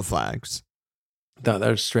 yellow flags. No,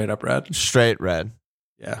 they're straight up red. Straight red.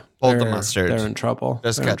 Yeah. Hold the mustard. They're in trouble.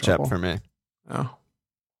 Just catch up for me. Oh.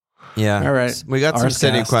 Yeah. All right. We got some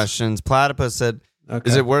City questions. Platypus said,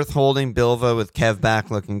 is it worth holding Bilva with Kev back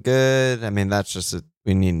looking good? That's just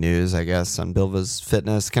we need news, I guess, on Bilva's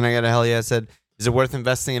fitness. Can I get a hell yeah? I said, is it worth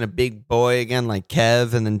investing in a big boy again like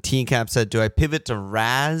Kev? And then T-Cap said, do I pivot to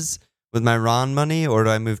Raz with my Ron money, or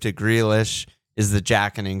do I move to Grealish? Is the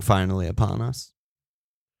jackening finally upon us?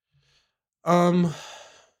 I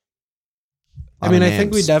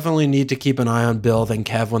think we definitely need to keep an eye on Bill and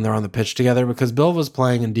Kev when they're on the pitch together, because Bill was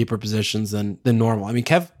playing in deeper positions than normal.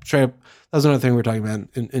 Kev, that was another thing we were talking about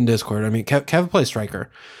in Discord. Kev plays striker.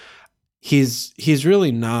 He's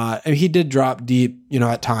really not. He did drop deep,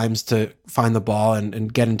 at times to find the ball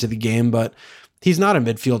and get into the game, but he's not a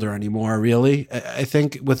midfielder anymore, really. I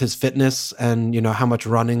think with his fitness and, how much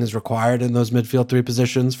running is required in those midfield 3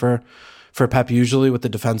 positions for Pep, usually with the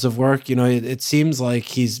defensive work, it seems like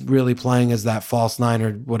he's really playing as that false 9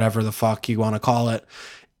 or whatever the fuck you want to call it,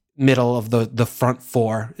 middle of the front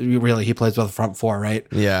 4. Really, he plays with the front 4, right?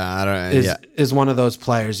 Yeah, I don't know. Is one of those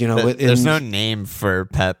players, there's no name for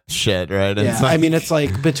Pep shit, right? It's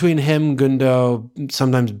like between him, Gundo,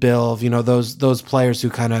 sometimes Bill, those players who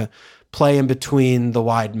kind of play in between the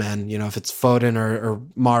wide men, if it's Foden or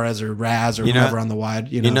Mahrez or Raz or whoever on the wide,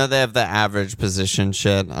 they have the average position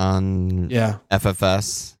shit on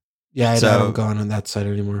FFS. Yeah, I don't go on that site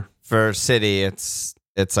anymore. For City, it's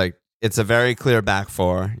like it's a very clear back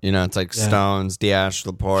four. You know, it's like Stones, Diash,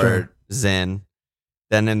 Laporte, Zinn.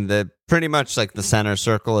 Then in the pretty much like the center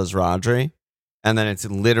circle is Rodri. And then it's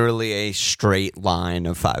literally a straight line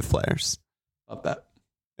of 5 players. Love that.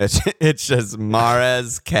 It's just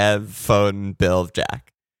Mahrez, Kev, Foden, Bill,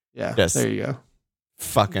 Jack. Yeah, just there you go.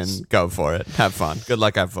 Fucking go for it. Have fun. Good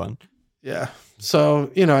luck, have fun. Yeah. So,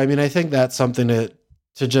 you know, I mean, I think that's something to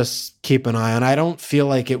just keep an eye on. I don't feel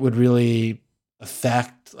like it would really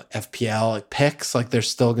affect FPL like picks. Like there's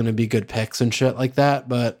still going to be good picks and shit like that.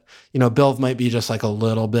 But, you know, Bill might be just like a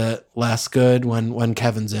little bit less good when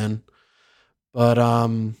Kevin's in. But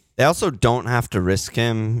they also don't have to risk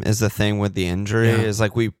him is the thing with the injury. Is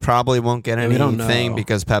like we probably won't get anything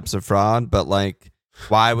because Pep's a fraud, but like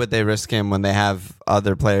why would they risk him when they have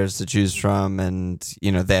other players to choose from and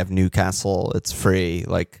you know they have Newcastle, it's free,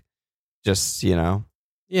 like just, you know.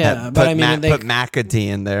 Yeah, but I mean put McAtee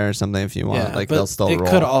in there or something if you want. Like they'll still roll. It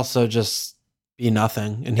could also just be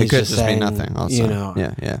nothing and he's it could just saying, be nothing also. You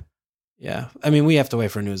know. Yeah. I mean we have to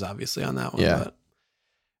wait for news obviously on that one, but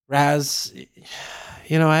Raz,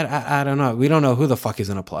 you know, I don't know. We don't know who the fuck he's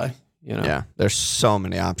going to play, you know? Yeah, there's so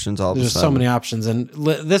many options all of a sudden. There's so many options. And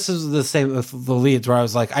this is the same with the Leeds where I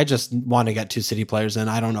was like, I just want to get 2 City players in.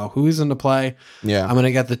 I don't know who he's going to play. Yeah. I'm going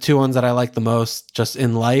to get the 2 ones that I like the most just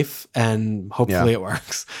in life and hopefully it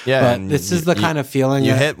works. Yeah. But this is the kind of feeling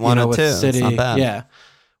you hit one or 2. City, it's not bad. Yeah.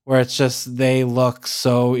 Where it's just, they look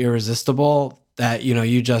so irresistible that, you know,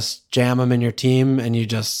 you just jam them in your team and you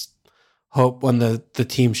just hope when the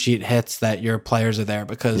team sheet hits that your players are there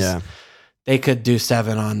because they could do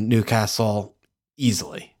 7 on Newcastle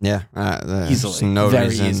easily. Yeah, easily, no very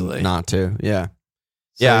reason easily. Not to. Yeah,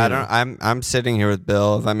 so, yeah. I'm sitting here with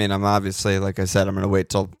Bill. I mean, I'm obviously, like I said, I'm going to wait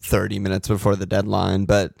till 30 minutes before the deadline,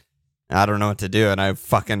 but I don't know what to do, and I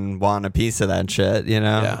fucking want a piece of that shit, you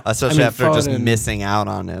know? Yeah. Especially after Foden, just missing out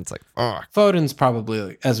on it. It's like, fuck. Foden's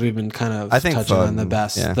probably, as we've been kind of touching Foden, on, the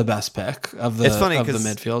best pick of the, it's funny of the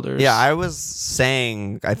midfielders. Yeah, I was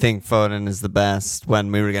saying I think Foden is the best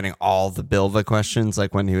when we were getting all the Bilva questions,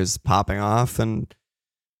 like when he was popping off, and,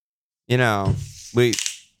 you know,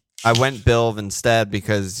 I went Bilv instead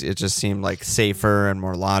because it just seemed like safer and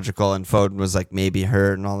more logical, and Foden was like maybe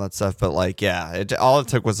hurt and all that stuff. But like, yeah, all it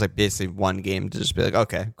took was like basically one game to just be like,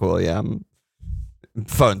 okay, cool, yeah,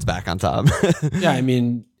 Foden's back on top. Yeah, I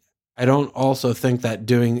mean, I don't also think that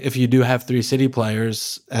if you do have 3 City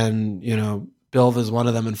players and, you know, Bilv is one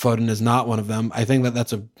of them and Foden is not one of them, I think that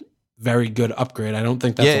that's a very good upgrade. I don't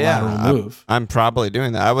think that's a lateral move. I'm probably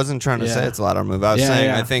doing that. I wasn't trying to say it's a lateral move. I was saying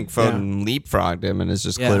I think Foden leapfrogged him and is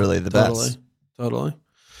just clearly the best. Totally.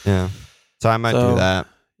 Yeah. So I might do that.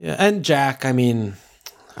 Yeah. And Jack, I mean,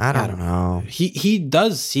 I don't know. He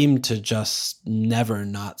does seem to just never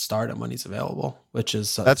not start him when he's available, which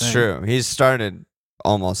is that's true. He's started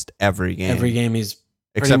almost every game. Every game he's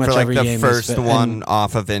except for like the first one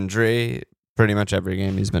off of injury. Pretty much every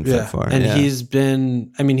game he's been fit for. And he's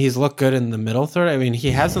been, I mean, he's looked good in the middle third. I mean,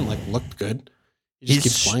 he hasn't like looked good. He just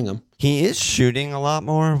keeps playing him. He is shooting a lot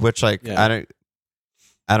more, which like I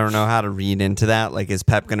don't know how to read into that. Like, is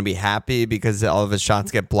Pep going to be happy because all of his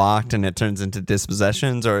shots get blocked and it turns into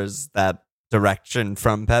dispossessions, or is that direction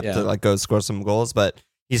from Pep to like go score some goals? But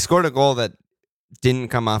he scored a goal that didn't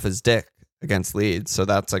come off his dick against Leeds, so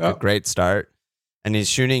that's like a great start. And he's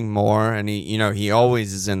shooting more, and he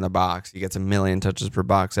always is in the box. He gets 1 million touches per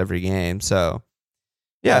box every game. So,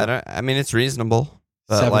 yeah, I mean, it's reasonable.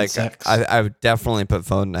 But 7-6. I would definitely put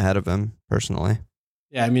Foden ahead of him personally.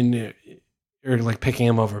 Yeah, I mean, you're like picking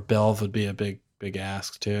him over Bilv would be a big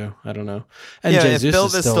ask too. I don't know. And Jesus if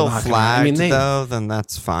Bilv is still flagged though, then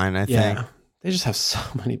that's fine. I think they just have so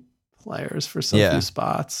many players for so few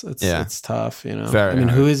spots. It's tough, you know. Very hard.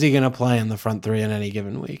 Who is he going to play in the front 3 in any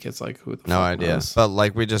given week? It's like who the no fuck idea. knows? But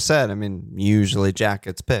like we just said, I mean, usually Jack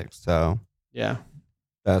gets picked, so yeah,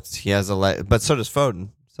 he has but so does Foden.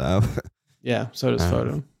 So yeah, so does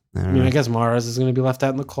Foden. I mean, I guess Mahrez is going to be left out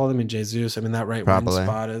in the cold. I mean, Jesus. I mean, that right wing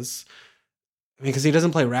spot is. I mean, because he doesn't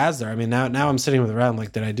play Raz there. I mean, now I'm sitting with Raz. I'm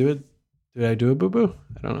like, did I do it? Did I do a boo boo?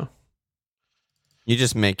 I don't know. You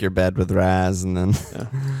just make your bed with Raz and then.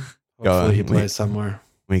 Hopefully he plays somewhere.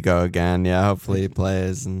 We go again. Yeah, hopefully he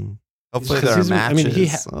plays. And hopefully there are matches. I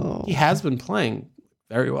mean, he has been playing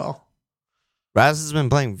very well. Raz has been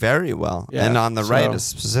playing very well. And on the right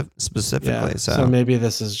specifically. Yeah, so maybe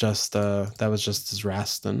this is just, that was just his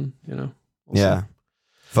rest and, you know. We'll see.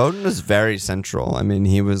 Foden was very central. I mean,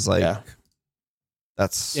 he was like,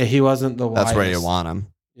 he wasn't the widest. That's where you want him.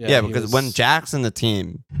 Yeah, because when Jack's in the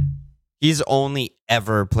team, he's only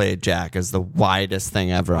ever played Jack as the widest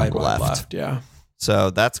thing ever on the left. Yeah.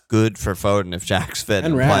 So that's good for Foden if Jack's fit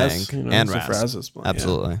and playing. And Raz is playing.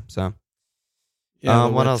 Absolutely. So,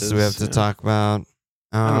 what else do we have to talk about?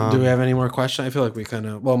 Do we have any more questions? I feel like we kind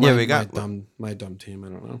of... Well, my dumb team, I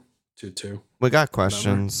don't know. 2-2. We got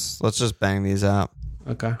questions. Whatever. Let's just bang these out.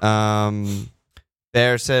 Okay.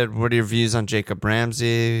 Bear said, what are your views on Jacob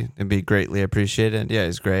Ramsey? It'd be greatly appreciated. Yeah,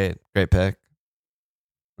 he's great. Great pick.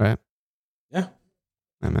 Right? Yeah.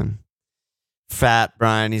 Amen. Fat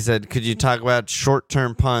Brian, he said, could you talk about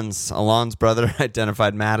short-term puns? Alon's brother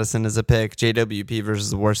identified Madison as a pick. JWP versus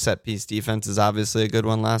the worst set-piece defense is obviously a good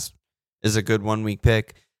one. Is a good 1 week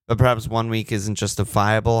pick, but perhaps 1 week isn't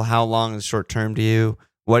justifiable. How long is short-term to you?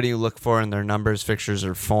 What do you look for in their numbers, fixtures,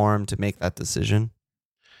 or form to make that decision?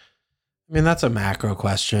 I mean, that's a macro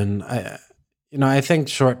question. I think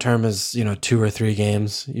short-term is, 2 or 3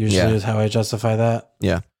 games usually is how I justify that.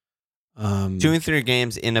 Yeah. 2 and 3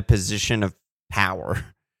 games in a position of power.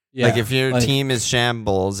 Yeah, like if your team is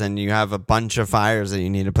shambles and you have a bunch of fires that you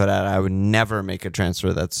need to put out, I would never make a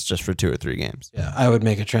transfer that's just for 2 or 3 games. Yeah, I would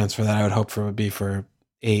make a transfer that I would hope for would be for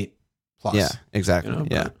 8 plus. Yeah, exactly.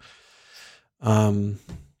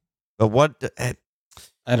 But what?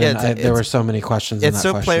 There were so many questions. It's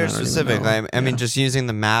so player specific. I mean, just using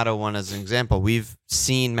the Matto one as an example, we've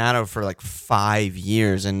seen Matto for like 5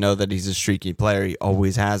 years and know that he's a streaky player. He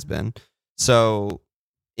always has been. So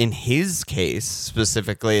in his case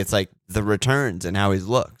specifically, it's like the returns and how he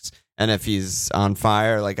looks. And if he's on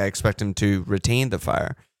fire, like I expect him to retain the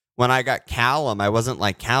fire. When I got Callum, I wasn't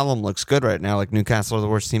like, Callum looks good right now. Like Newcastle are the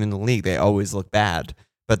worst team in the league. They always look bad.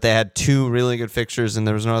 But they had 2 really good fixtures and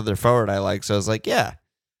there was no other forward I like. So I was like, yeah,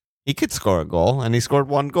 he could score a goal. And he scored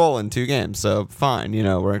 1 goal in 2 games. So fine,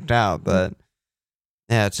 worked out. But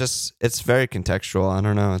yeah, it's very contextual. I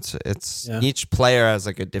don't know. It's each player has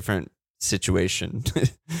like a different situation.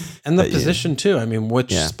 And the position too. I mean,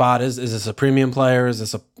 which spot is this a premium player? Is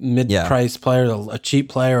this a mid-price player, a cheap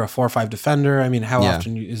player, a 4-5 defender? I mean, how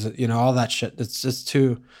often is it, all that shit? It's just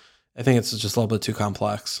too, I think it's just a little bit too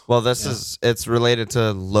complex. Well, it's related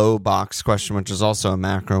to low box question, which is also a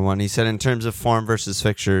macro one. He said, in terms of form versus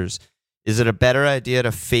fixtures, is it a better idea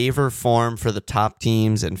to favor form for the top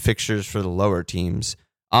teams and fixtures for the lower teams?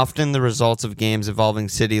 Often the results of games involving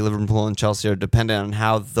City, Liverpool, and Chelsea are dependent on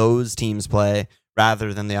how those teams play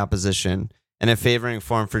rather than the opposition. And if favoring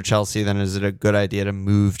form for Chelsea, then is it a good idea to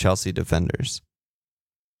move Chelsea defenders?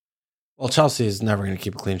 Well, Chelsea is never going to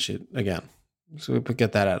keep a clean sheet again. So we could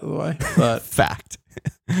get that out of the way. But fact.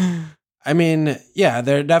 I mean, yeah,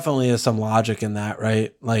 there definitely is some logic in that,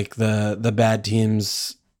 right? Like the bad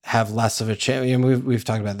teams have less of a chance. I mean, we've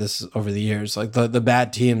talked about this over the years. Like the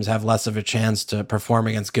bad teams have less of a chance to perform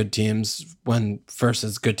against good teams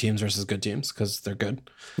versus good teams because they're good.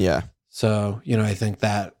 Yeah. So, I think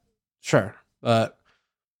that, sure. But,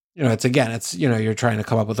 it's you're trying to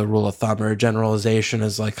come up with a rule of thumb or a generalization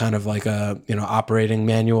as like kind of like a, operating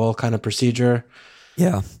manual kind of procedure.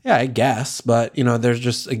 Yeah. Yeah, I guess. But,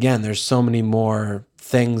 there's so many more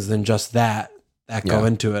things than just that go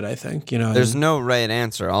into it, I think. There's no right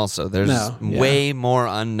answer also. There's way more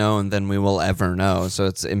unknown than we will ever know. So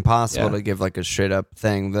it's impossible to give like a straight up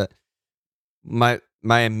thing. That my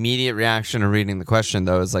immediate reaction to reading the question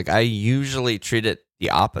though is like, I usually treat it the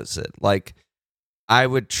opposite. Like I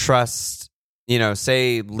would trust,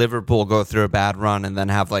 say Liverpool go through a bad run and then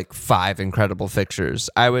have like 5 incredible fixtures.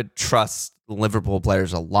 I would trust Liverpool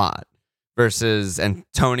players a lot. Versus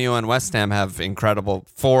Antonio and West Ham have incredible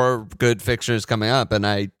 4 good fixtures coming up, and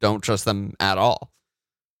I don't trust them at all.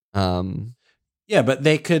 Yeah, but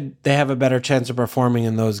they have a better chance of performing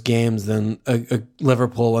in those games than a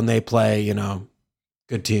Liverpool when they play,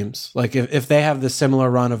 good teams. Like if they have the similar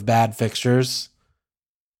run of bad fixtures,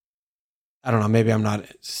 I don't know. Maybe I'm not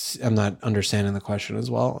understanding the question as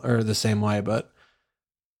well or the same way, but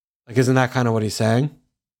like, isn't that kind of what he's saying?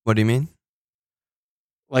 What do you mean?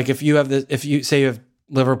 Like if you say you have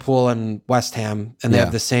Liverpool and West Ham and they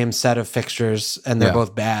have the same set of fixtures and they're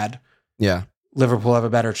both bad. Yeah. Liverpool have a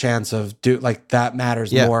better chance of that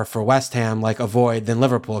matters more for West Ham, like avoid than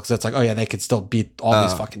Liverpool. Cause it's like, oh yeah, they could still beat all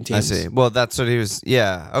these fucking teams. I see. Well, that's what he was.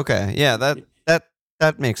 Yeah. Okay. Yeah.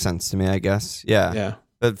 That makes sense to me, I guess. Yeah. Yeah.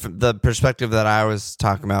 But the perspective that I was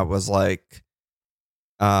talking about was like,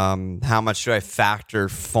 how much do I factor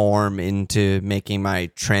form into making my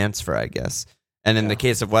transfer, I guess. And in the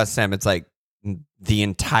case of West Ham, it's like the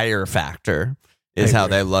entire factor is how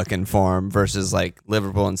they look in form versus like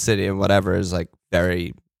Liverpool and City and whatever is like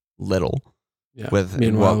very little. Yeah.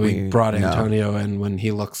 Meanwhile, we brought Antonio in when he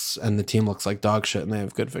looks and the team looks like dog shit and they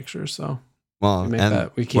have good fixtures. So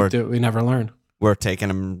we never learn. we're taking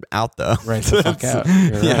him out though. Right the fuck out.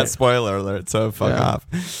 Yeah, right. Spoiler alert. So fuck off.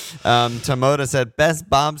 Tomoda said best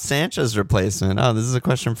Bob Sanchez replacement. Oh, this is a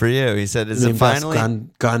question for you. He said, "Is it finally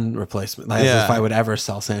gun replacement? Like, if I would ever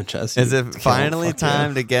sell Sanchez, is it finally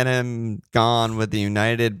time to get him gone with the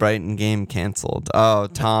United Brighton game canceled?" Oh,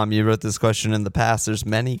 Tom, you wrote this question in the past. There's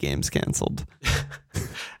many games canceled.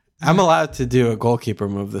 I'm allowed to do a goalkeeper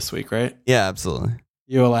move this week, right? Yeah, absolutely.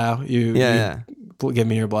 You allow you? Yeah. Give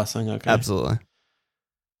me your blessing. Okay, absolutely.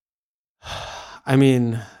 I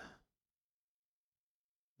mean,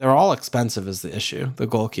 they're all expensive is the issue, the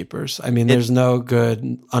goalkeepers. I mean, there's no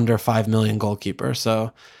good under 5 million goalkeeper.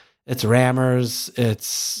 So it's Rammers,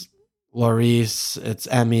 it's Lloris, it's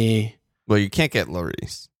Emmy. Well, you can't get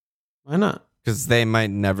Lloris. Why not? Because they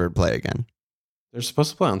might never play again. They're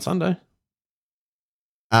supposed to play on Sunday.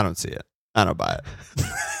 I don't see it. I don't buy it.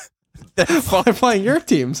 They're playing your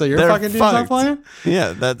team, so your fucking team's not playing?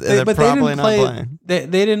 Yeah, they're probably not playing. They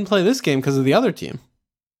didn't play this game because of the other team.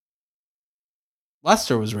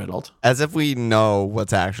 Leicester was riddled. As if we know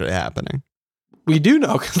what's actually happening. We do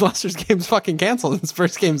know because Leicester's game's fucking canceled and his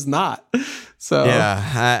first game's not. So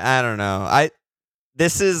yeah, I don't know.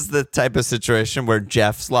 This is the type of situation where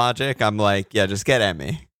Jeff's logic, I'm like, yeah, just get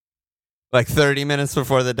Emmy. Like 30 minutes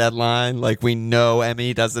before the deadline, like we know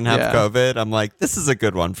Emmy doesn't have COVID. I'm like, this is a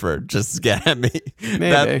good one for just get Emmy.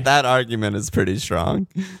 That argument is pretty strong.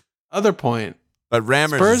 Other point. But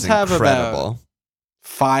Rammers Spurs is incredible. Have about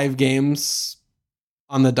 5 games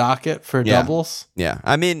on the docket for doubles. Yeah.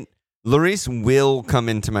 I mean, Lloris will come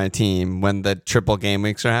into my team when the triple game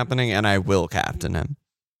weeks are happening, and I will captain him.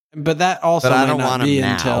 But that also might not be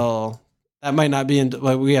until... That might not be until...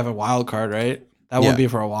 Like, we have a wild card, right? That won't be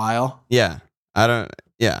for a while. Yeah.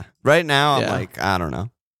 Right now, I'm like, I don't know.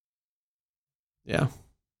 Yeah.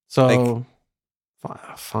 So,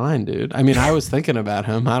 fine, dude. I mean, I was thinking about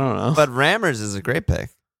him. I don't know. But Rammers is a great pick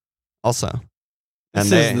also.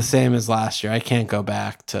 This is the same as last year. I can't go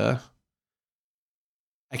back to...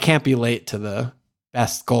 I can't be late to the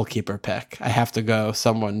best goalkeeper pick. I have to go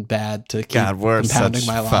someone bad to keep compounding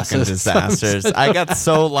my losses. Fucking disasters. I got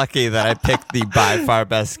so lucky that I picked the by far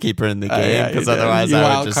best keeper in the game because otherwise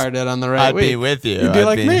I would just wildcarded on the right week. Be with you. You'd be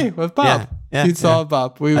like me with Bob. You'd still have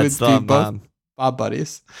Bob. We would be both Bob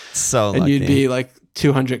buddies. So and lucky. You'd be like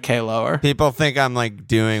 200K lower. People think I'm like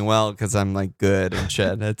doing well because I'm like good and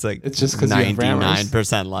shit. It's like it's just because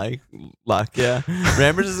 99% like luck. Yeah,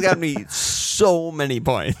 Rammers has got me so many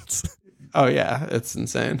points. Oh yeah, it's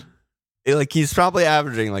insane. Like he's probably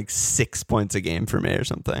averaging like 6 points a game for me or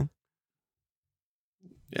something.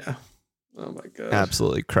 Yeah. Oh my god.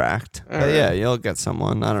 Absolutely cracked. But yeah, you'll get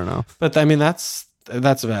someone. I don't know. But I mean, that's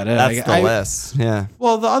about it. That's the list. Yeah.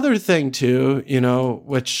 Well, the other thing too,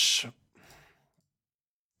 which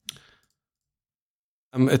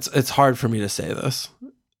it's hard for me to say this.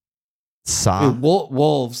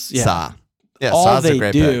 Wolves. Yeah. Sa. Yeah. All Sa's they a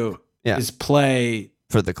great do pick. is play.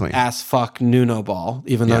 For the clean ass fuck Nuno ball,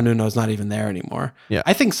 even though Nuno's not even there anymore. Yeah.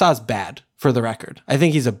 I think Sa's bad, for the record. I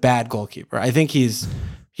think he's a bad goalkeeper. I think he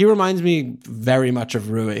reminds me very much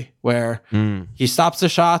of Rui, where he stops the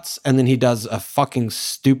shots and then he does a fucking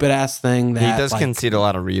stupid ass thing that he does concede a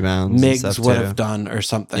lot of rebounds. Miggs would have done or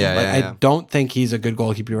something. I don't think he's a good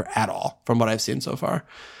goalkeeper at all, from what I've seen so far.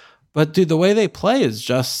 But dude, the way they play is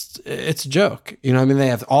it's a joke. You know what I mean? They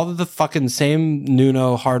have all of the fucking same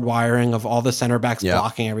Nuno hardwiring of all the center backs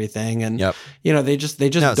blocking everything. And, they just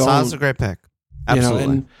don't. Sa's a great pick. Absolutely.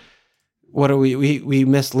 And what are we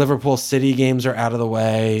missed Liverpool City games are out of the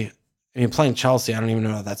way. I mean, playing Chelsea, I don't even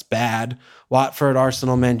know if that's bad. Watford,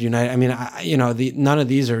 Arsenal, Man United. I mean, none of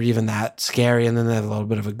these are even that scary. And then they have a little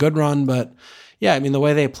bit of a good run. But yeah, I mean, the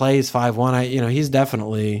way they play is 5-1. He's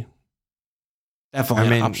definitely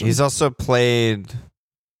an option. He's also played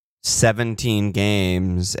 17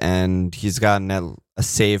 games and he's gotten a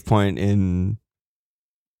save point in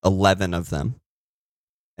 11 of them.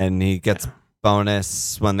 And he gets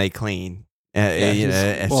bonus when they clean.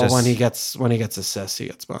 When he gets assists, he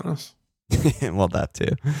gets bonus. Well, that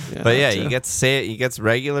too. Yeah, but yeah, he gets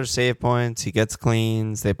regular save points, he gets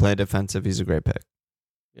cleans, they play defensive. He's a great pick.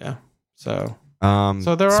 Yeah. So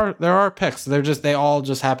there are picks. They all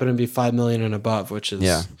just happen to be 5 million and above, which is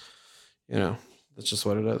that's just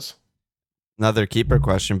what it is. Another keeper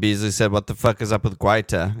question. Beasley said, "What the fuck is up with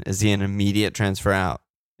Guaita? Is he an immediate transfer out?"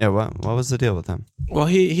 Yeah, what was the deal with him? Well,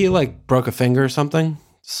 he like broke a finger or something.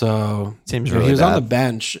 So seems really he was bad. on the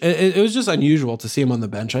bench. It was just unusual to see him on the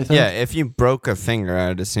bench, I think. Yeah, if you broke a finger,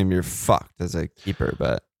 I'd assume you're fucked as a keeper,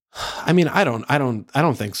 but I mean, I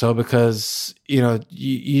don't think so, because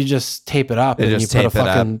you just tape it up and you put a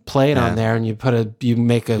fucking plate on there, and you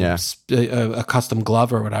make a custom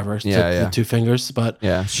glove or whatever. The 2 fingers, but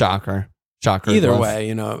shocker. Either glove.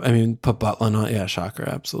 way, I mean, put Butlin on. Yeah, shocker,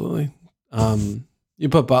 absolutely. You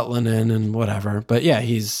put Butlin in and whatever, but yeah,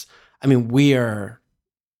 we are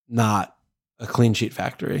not a clean sheet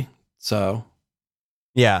factory, so.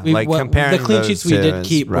 Yeah, comparing the clean sheets we did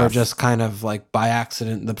keep rough. were just kind of like by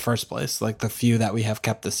accident in the first place, like the few that we have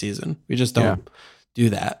kept this season. We just don't do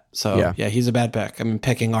that. So yeah, he's a bad pick. I mean,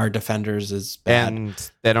 picking our defenders is bad.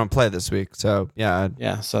 And they don't play this week, so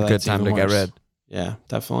so good time to get rid. Yeah,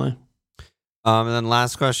 definitely. And then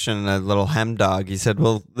last question, a little hem dog. He said,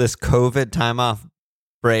 will this COVID time off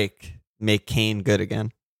break make Kane good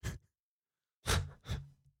again?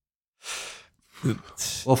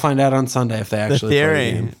 We'll find out on Sunday if they actually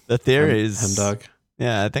play the theory is hem dog.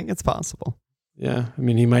 Yeah, I think it's possible. Yeah, I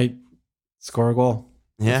mean, he might score a goal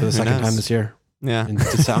for the second time this year. Yeah,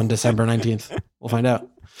 on December 19th. We'll find out.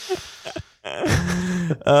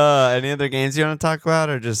 Any other games you want to talk about,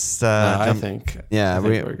 or just? I think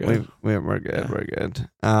we're good. We're good. We're good.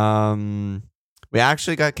 We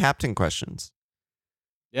actually got captain questions.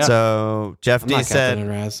 Yeah. So Jeff D said,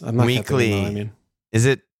 weekly. Is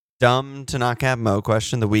it dumb to not cap Mo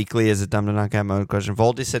question? The weekly, is it dumb to not cap Mo question?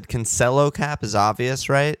 Voldy said Cancelo cap is obvious,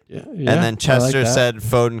 right? Yeah. And then Chester said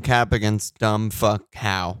Foden cap against dumb fuck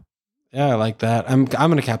how. Yeah, I like that. I'm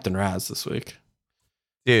gonna captain Raz this week.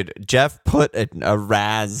 Dude, Jeff put a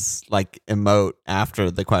Raz emote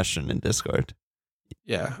after the question in Discord.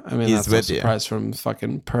 Yeah, I mean, that's a surprise from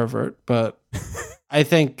fucking pervert, but I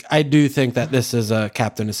do think that this is a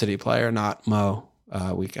captain a city player, not Mo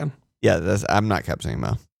weekend. Yeah, I'm not captaining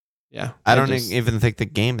Mo. Yeah, I don't even think the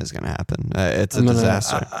game is going to happen. It's a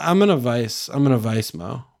disaster. I'm gonna vice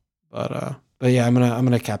Mo, but yeah, I'm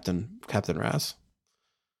gonna captain Raz.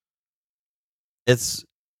 It's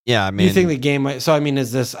I mean, you think the game might? So I mean,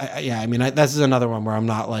 is this? This is another one where I'm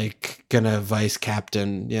not gonna vice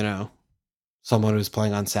captain. Someone who's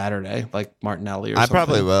playing on Saturday, like Martinelli or something. I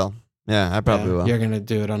probably will. Yeah, I probably will. You're going to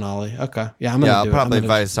do it on Ollie. Okay. Yeah, I'm going to do it. I'll probably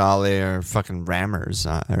vice Ollie or fucking Rammers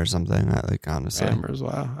or something, honestly. Rammers,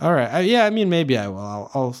 wow. All right. Maybe I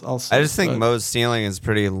will. I'll see. I just think Mo's ceiling is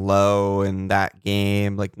pretty low in that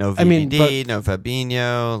game. No VVD, no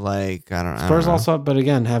Fabinho. I don't know. Spurs also, but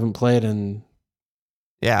again, haven't played in...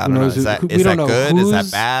 Yeah, I don't know. Is that good? Is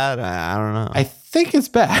that bad? I don't know. I think it's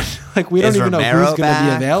bad. We don't even know who's going to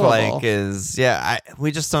be available.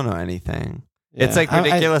 We just don't know anything. Yeah. It's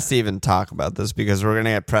ridiculous to even talk about this because we're going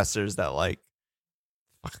to get pressers that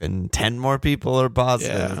fucking 10 more people are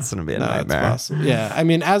positive. Yeah. It's going to be a nightmare. Yeah. I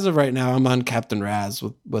mean, as of right now, I'm on Captain Raz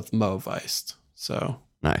with Mo viced. So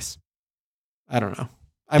nice. I don't know.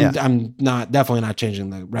 I'm definitely not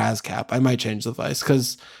changing the Raz cap. I might change the vice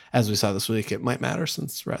because as we saw this week, it might matter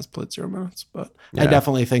since Raz played 0 minutes, but I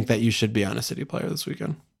definitely think that you should be on a city player this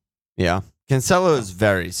weekend. Yeah. Cancelo is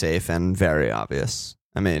very safe and very obvious.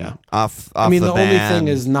 I mean, off the only thing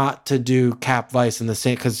is not to do cap vice in the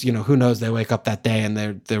same, because who knows, they wake up that day and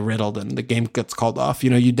they're riddled and the game gets called off.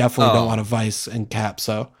 You definitely don't want to vice and cap.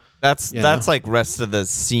 So that's rest of the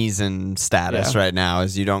season status right now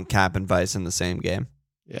is you don't cap and vice in the same game.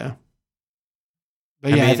 Yeah,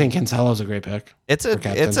 but I think Cancelo's a great pick. It's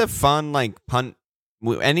a fun punt.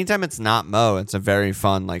 Anytime it's not Mo, it's a very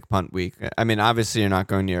fun punt week. I mean, obviously you're not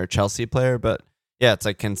going near a Chelsea player, but. Yeah, it's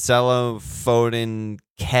Cancelo, Foden,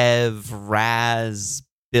 Kev, Raz,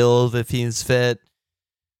 Build if he's fit.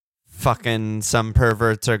 Fucking some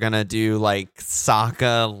perverts are going to do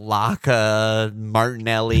Saka, Laka,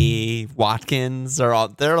 Martinelli, Watkins. They're all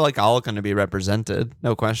going to be represented.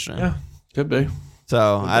 No question. Yeah, could be.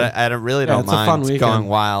 So I really don't mind going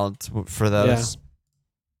wild for those.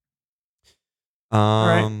 Yeah.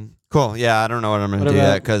 Right. Cool. Yeah, I don't know what I'm going to do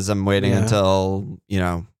yet because I'm waiting until,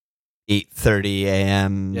 8:30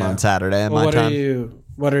 a.m. on Saturday in my time.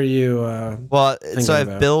 What are you so I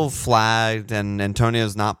have Bill flagged and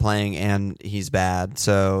Antonio's not playing and he's bad.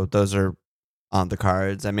 So those are on the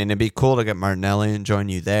cards. I mean, it'd be cool to get Martinelli and join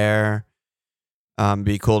you there.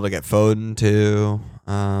 Be cool to get Foden too.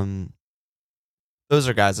 Those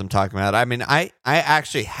are guys I'm talking about. I mean, I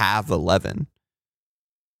actually have 11.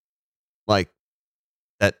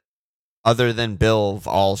 That other than Bill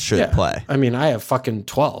all should play. I mean, I have fucking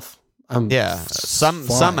 12.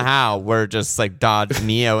 Somehow we're just Dodge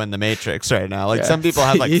Neo in the Matrix right now. Some people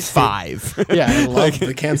have 5. Yeah, I love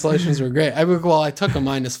the cancellations were great. I took a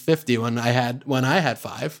 -50 when I had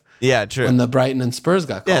 5. Yeah, true. When the Brighton and Spurs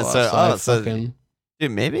got called off. Dude,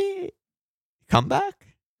 maybe come back.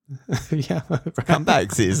 Yeah,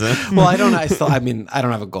 comeback season. Well, I don't have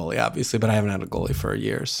a goalie, obviously, but I haven't had a goalie for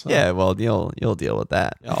years. So. Yeah, well, you'll deal with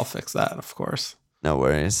that. Yeah, I'll fix that, of course. No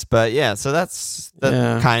worries. But yeah, so that's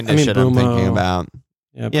the kind of shit I'm thinking about.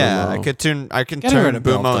 Yeah, I can turn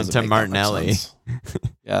Bumo into Martinelli.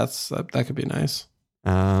 Yeah, that could be nice.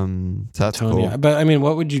 So that's cool. But I mean,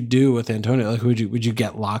 what would you do with Antonio? Like, would you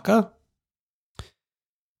get Laka?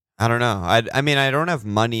 I don't know. I don't have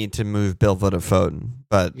money to move Bill Foden,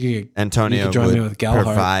 but Antonio would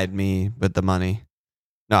provide me with the money.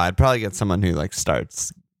 No, I'd probably get someone who like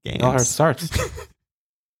starts games. Gallagher starts.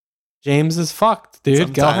 James is fucked,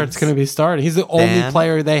 dude. Gallagher's going to be starting. He's the only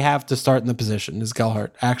player they have to start in the position. Is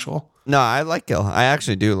Gallagher actual? No, I like Gallagher. I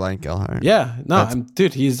actually do like Gallagher. Yeah, no, I'm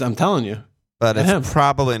telling you. But it's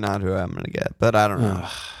probably not who I'm going to get. But I don't know.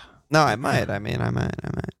 No, I might. I might.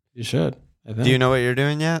 You should. Do you know what you're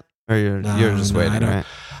doing yet? Or you're just waiting, right?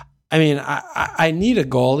 I mean, I need a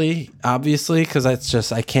goalie, obviously, because it's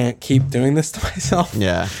just I can't keep doing this to myself.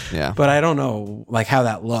 Yeah. But I don't know like how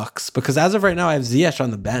that looks because as of right now, I have Ziyech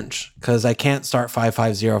on the bench because I can't start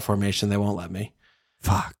 5-5-0 formation. They won't let me.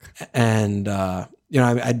 Fuck. And I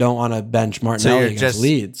don't want to bench Martinelli against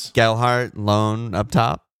Leeds. Gelhardt lone up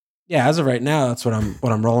top. Yeah, as of right now, that's what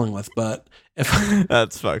I'm rolling with. But if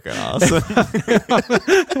that's fucking awesome.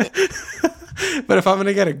 But if I'm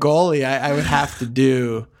gonna get a goalie, I would have to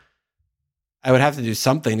do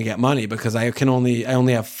something to get money because I only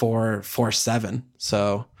have 4-7.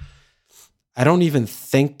 So I don't even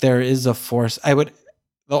think there is a force. The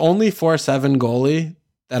only 4-7 goalie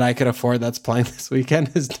that I could afford that's playing this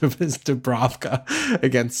weekend is Dubravka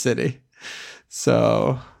against City.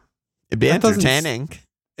 So it'd be entertaining.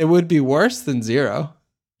 It would be worse than 0.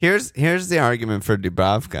 Here's the argument for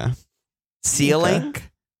Dubravka. Ceiling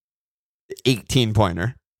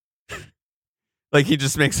 18-pointer. Like he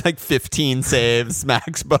just makes like 15 saves,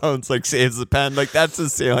 max bones, like saves the pen. Like that's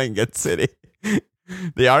his ceiling at City.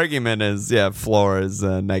 The argument is, floor is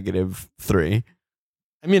 -3.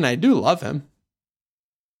 I mean, I do love him.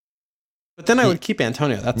 But then I would keep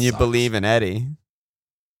Antonio. You believe in Eddie.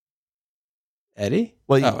 Eddie?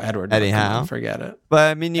 Well, Edward. Eddie Howe. Forget it.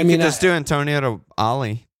 But I mean, you could just do Antonio to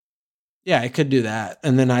Ollie. Yeah, I could do that.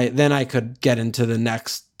 And then I could get into the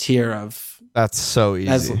next tier of... That's so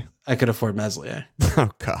easy. I could afford Meslier.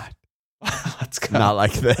 Oh, God. Let's go. Not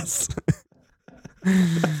like this.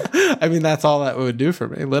 I mean, that's all that would do for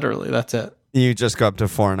me. Literally, that's it. You just go up to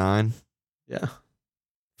 4-9? Yeah.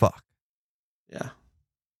 Fuck. Yeah.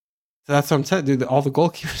 So that's what I'm saying, dude. All the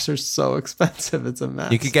goalkeepers are so expensive. It's a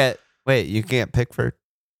mess. You could get Pickford.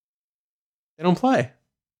 They don't play.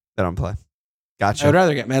 Gotcha. I would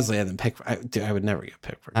rather get Meslier than Pickford. I would never get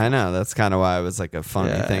Pickford. I know. That's kind of why it was like a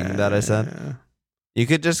funny thing that I said. Yeah. You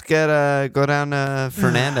could just go down to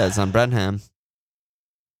Fernandez on Brenham.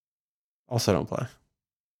 Also don't play.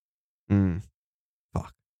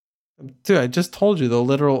 Fuck. Dude, I just told you the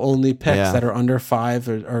literal only picks that are under 5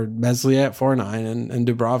 are Meslier at 4-9 and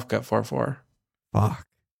Dubravka at 4-4. Fuck.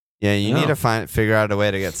 Yeah, you need to figure out a way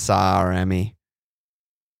to get Sa or Emmy.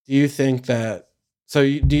 Do you think that... So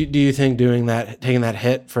do you think doing that, taking that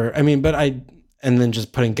hit for... I mean, and then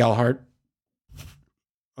just putting Gelhardt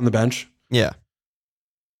on the bench? Yeah.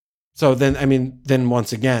 So then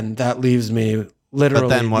once again, that leaves me literally...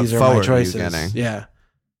 But then what these are forward my choices. Are you getting? Yeah.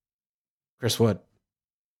 Chris Wood.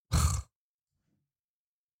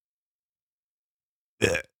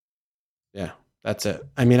 Yeah, that's it.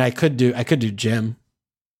 I mean, I could do Jim.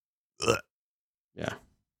 Yeah.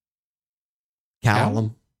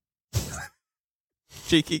 Callum.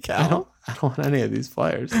 Cheeky Callum. I don't want any of these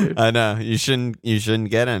players, dude. I know. You shouldn't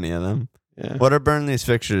get any of them. Yeah. What are Burnley's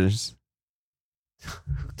fixtures?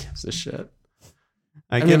 Who gives a shit?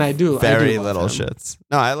 I do very little shits.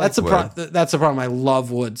 No, I like Wood. That's the problem. I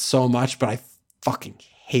love Wood so much, but I fucking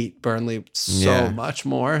hate Burnley so much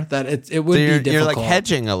more that it would be difficult. You're like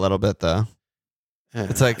hedging a little bit though. Yeah.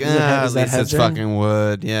 It's like at least it's fucking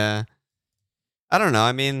Wood. Yeah. I don't know.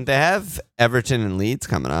 I mean, they have Everton and Leeds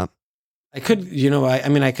coming up. I could,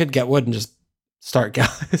 I could get Wood and just start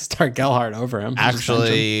Gelhardt over him.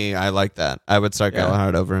 Actually, I like that. I would start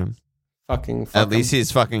Gelhardt over him. Fucking at least he's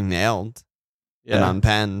fucking nailed. Yeah. And on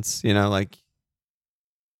pens, like.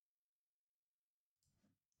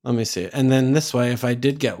 Let me see. And then this way, if I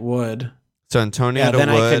did get Wood. So Antonio to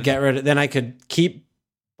then Wood. I could get rid of, then I could keep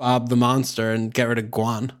Bob the Monster and get rid of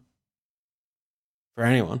Guan. For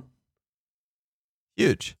anyone.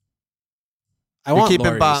 Huge. I want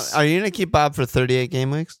keeping Bob. Are you going to keep Bob for 38 game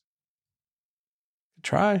weeks?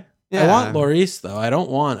 Try. Yeah. I want Lloris, though. I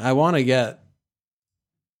want to get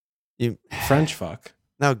French fuck.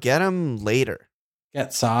 No, get him later.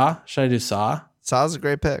 Get Sa? Should I do Sa? Salah's a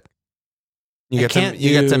great pick. You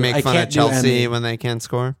get to make fun of Chelsea when they can't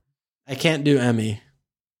score. I can't do Emmy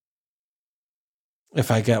if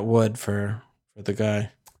I get Wood for the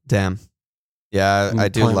guy. Damn. Yeah, I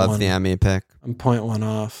do love the Emmy pick. I'm 0.1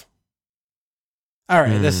 off. All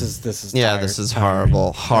right, this is this is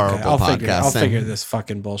horrible podcasting. I'll figure this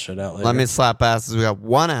fucking bullshit out later. Let me slap asses. We got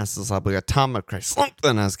one ass to slap. We got Tom McCray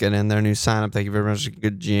slumping us. Get in there. New sign up. Thank you very much.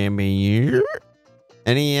 Good Jamie.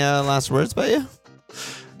 Any last words by you?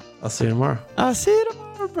 I'll see you tomorrow. I'll see you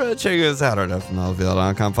tomorrow, bro. Check us out at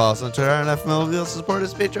FMLVille.com. Follow us on Twitter at FMLVille. Support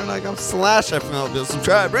us. Patreon.com/FMLVille.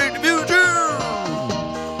 Subscribe. Rate the future.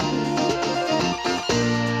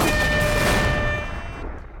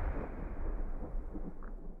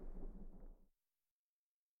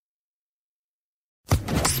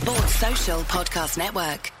 Sports Social Podcast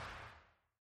Network.